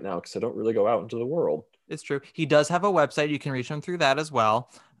me right now because I don't really go out into the world. It's true. He does have a website. You can reach him through that as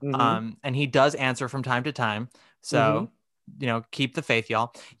well. And he does answer from time to time. So, keep the faith,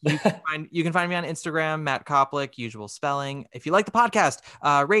 y'all. You can find me on Instagram, Matt Koplik, usual spelling. If you like the podcast,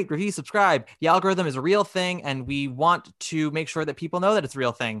 rate, review, subscribe. The algorithm is a real thing, and we want to make sure that people know that it's a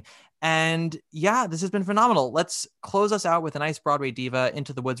real thing. And yeah, this has been phenomenal. Let's close us out with a nice Broadway diva,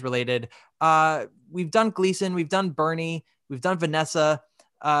 Into the Woods related. We've done Gleason, we've done Bernie, we've done Vanessa.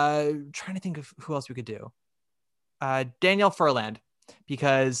 Trying to think of who else we could do. Danielle Furland,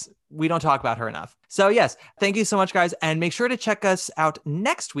 because we don't talk about her enough. So yes, thank you so much, guys. And make sure to check us out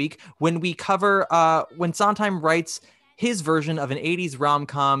next week when we cover when Sondheim writes his version of an 80s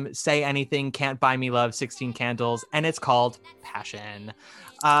rom-com, Say Anything, Can't Buy Me Love, 16 Candles, and it's called Passion.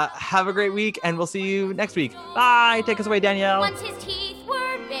 Have a great week, and we'll see you next week. Bye. Take us away, Danielle. Once his teeth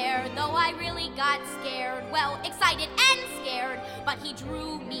were bare, though I really got scared, well, excited and scared, but he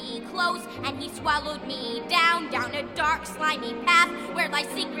drew me close and he swallowed me down a dark, slimy path where lie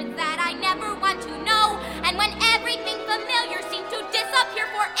secrets that I never want to know. And when everything familiar seemed to disappear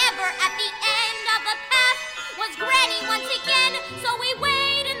forever, at the end of the path was Granny once again. So we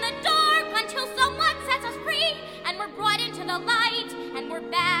wait in the dark until someone sets us free, and we're brought into the light, and we're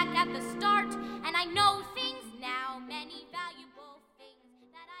back at the start. And I know things now, many valuable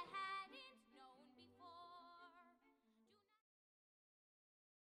things that I hadn't known before.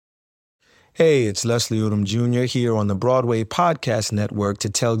 Hey, it's Leslie Odom Jr. here on the Broadway Podcast Network to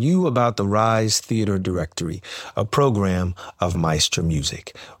tell you about the Rise Theater Directory, a program of Maestro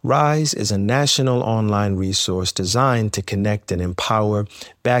Music. Rise is a national online resource designed to connect and empower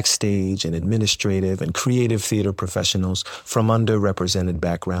backstage and administrative and creative theater professionals from underrepresented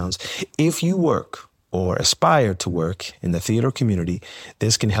backgrounds. If you work or aspire to work in the theater community,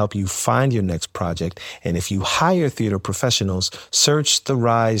 this can help you find your next project. And if you hire theater professionals, search the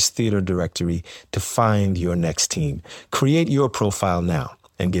Rise Theater Directory to find your next team. Create your profile now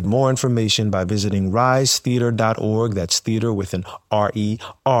and get more information by visiting risetheater.org. That's theater with an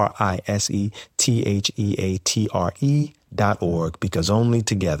RERISETHEATRE.org, because only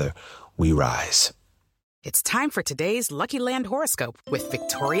together we rise. It's time for today's Lucky Land horoscope with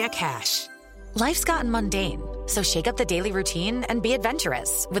Victoria Cash. Life's gotten mundane, so shake up the daily routine and be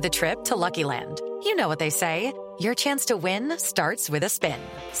adventurous with a trip to Lucky Land. You know what they say, your chance to win starts with a spin.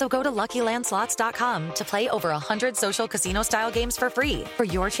 So go to LuckyLandSlots.com to play over 100 social casino-style games for free for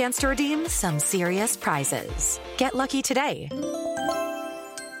your chance to redeem some serious prizes. Get lucky today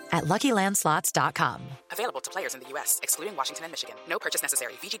at LuckyLandSlots.com. Available to players in the U.S., excluding Washington and Michigan. No purchase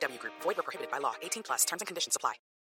necessary. VGW Group. Void where prohibited by law. 18+. Terms and conditions apply.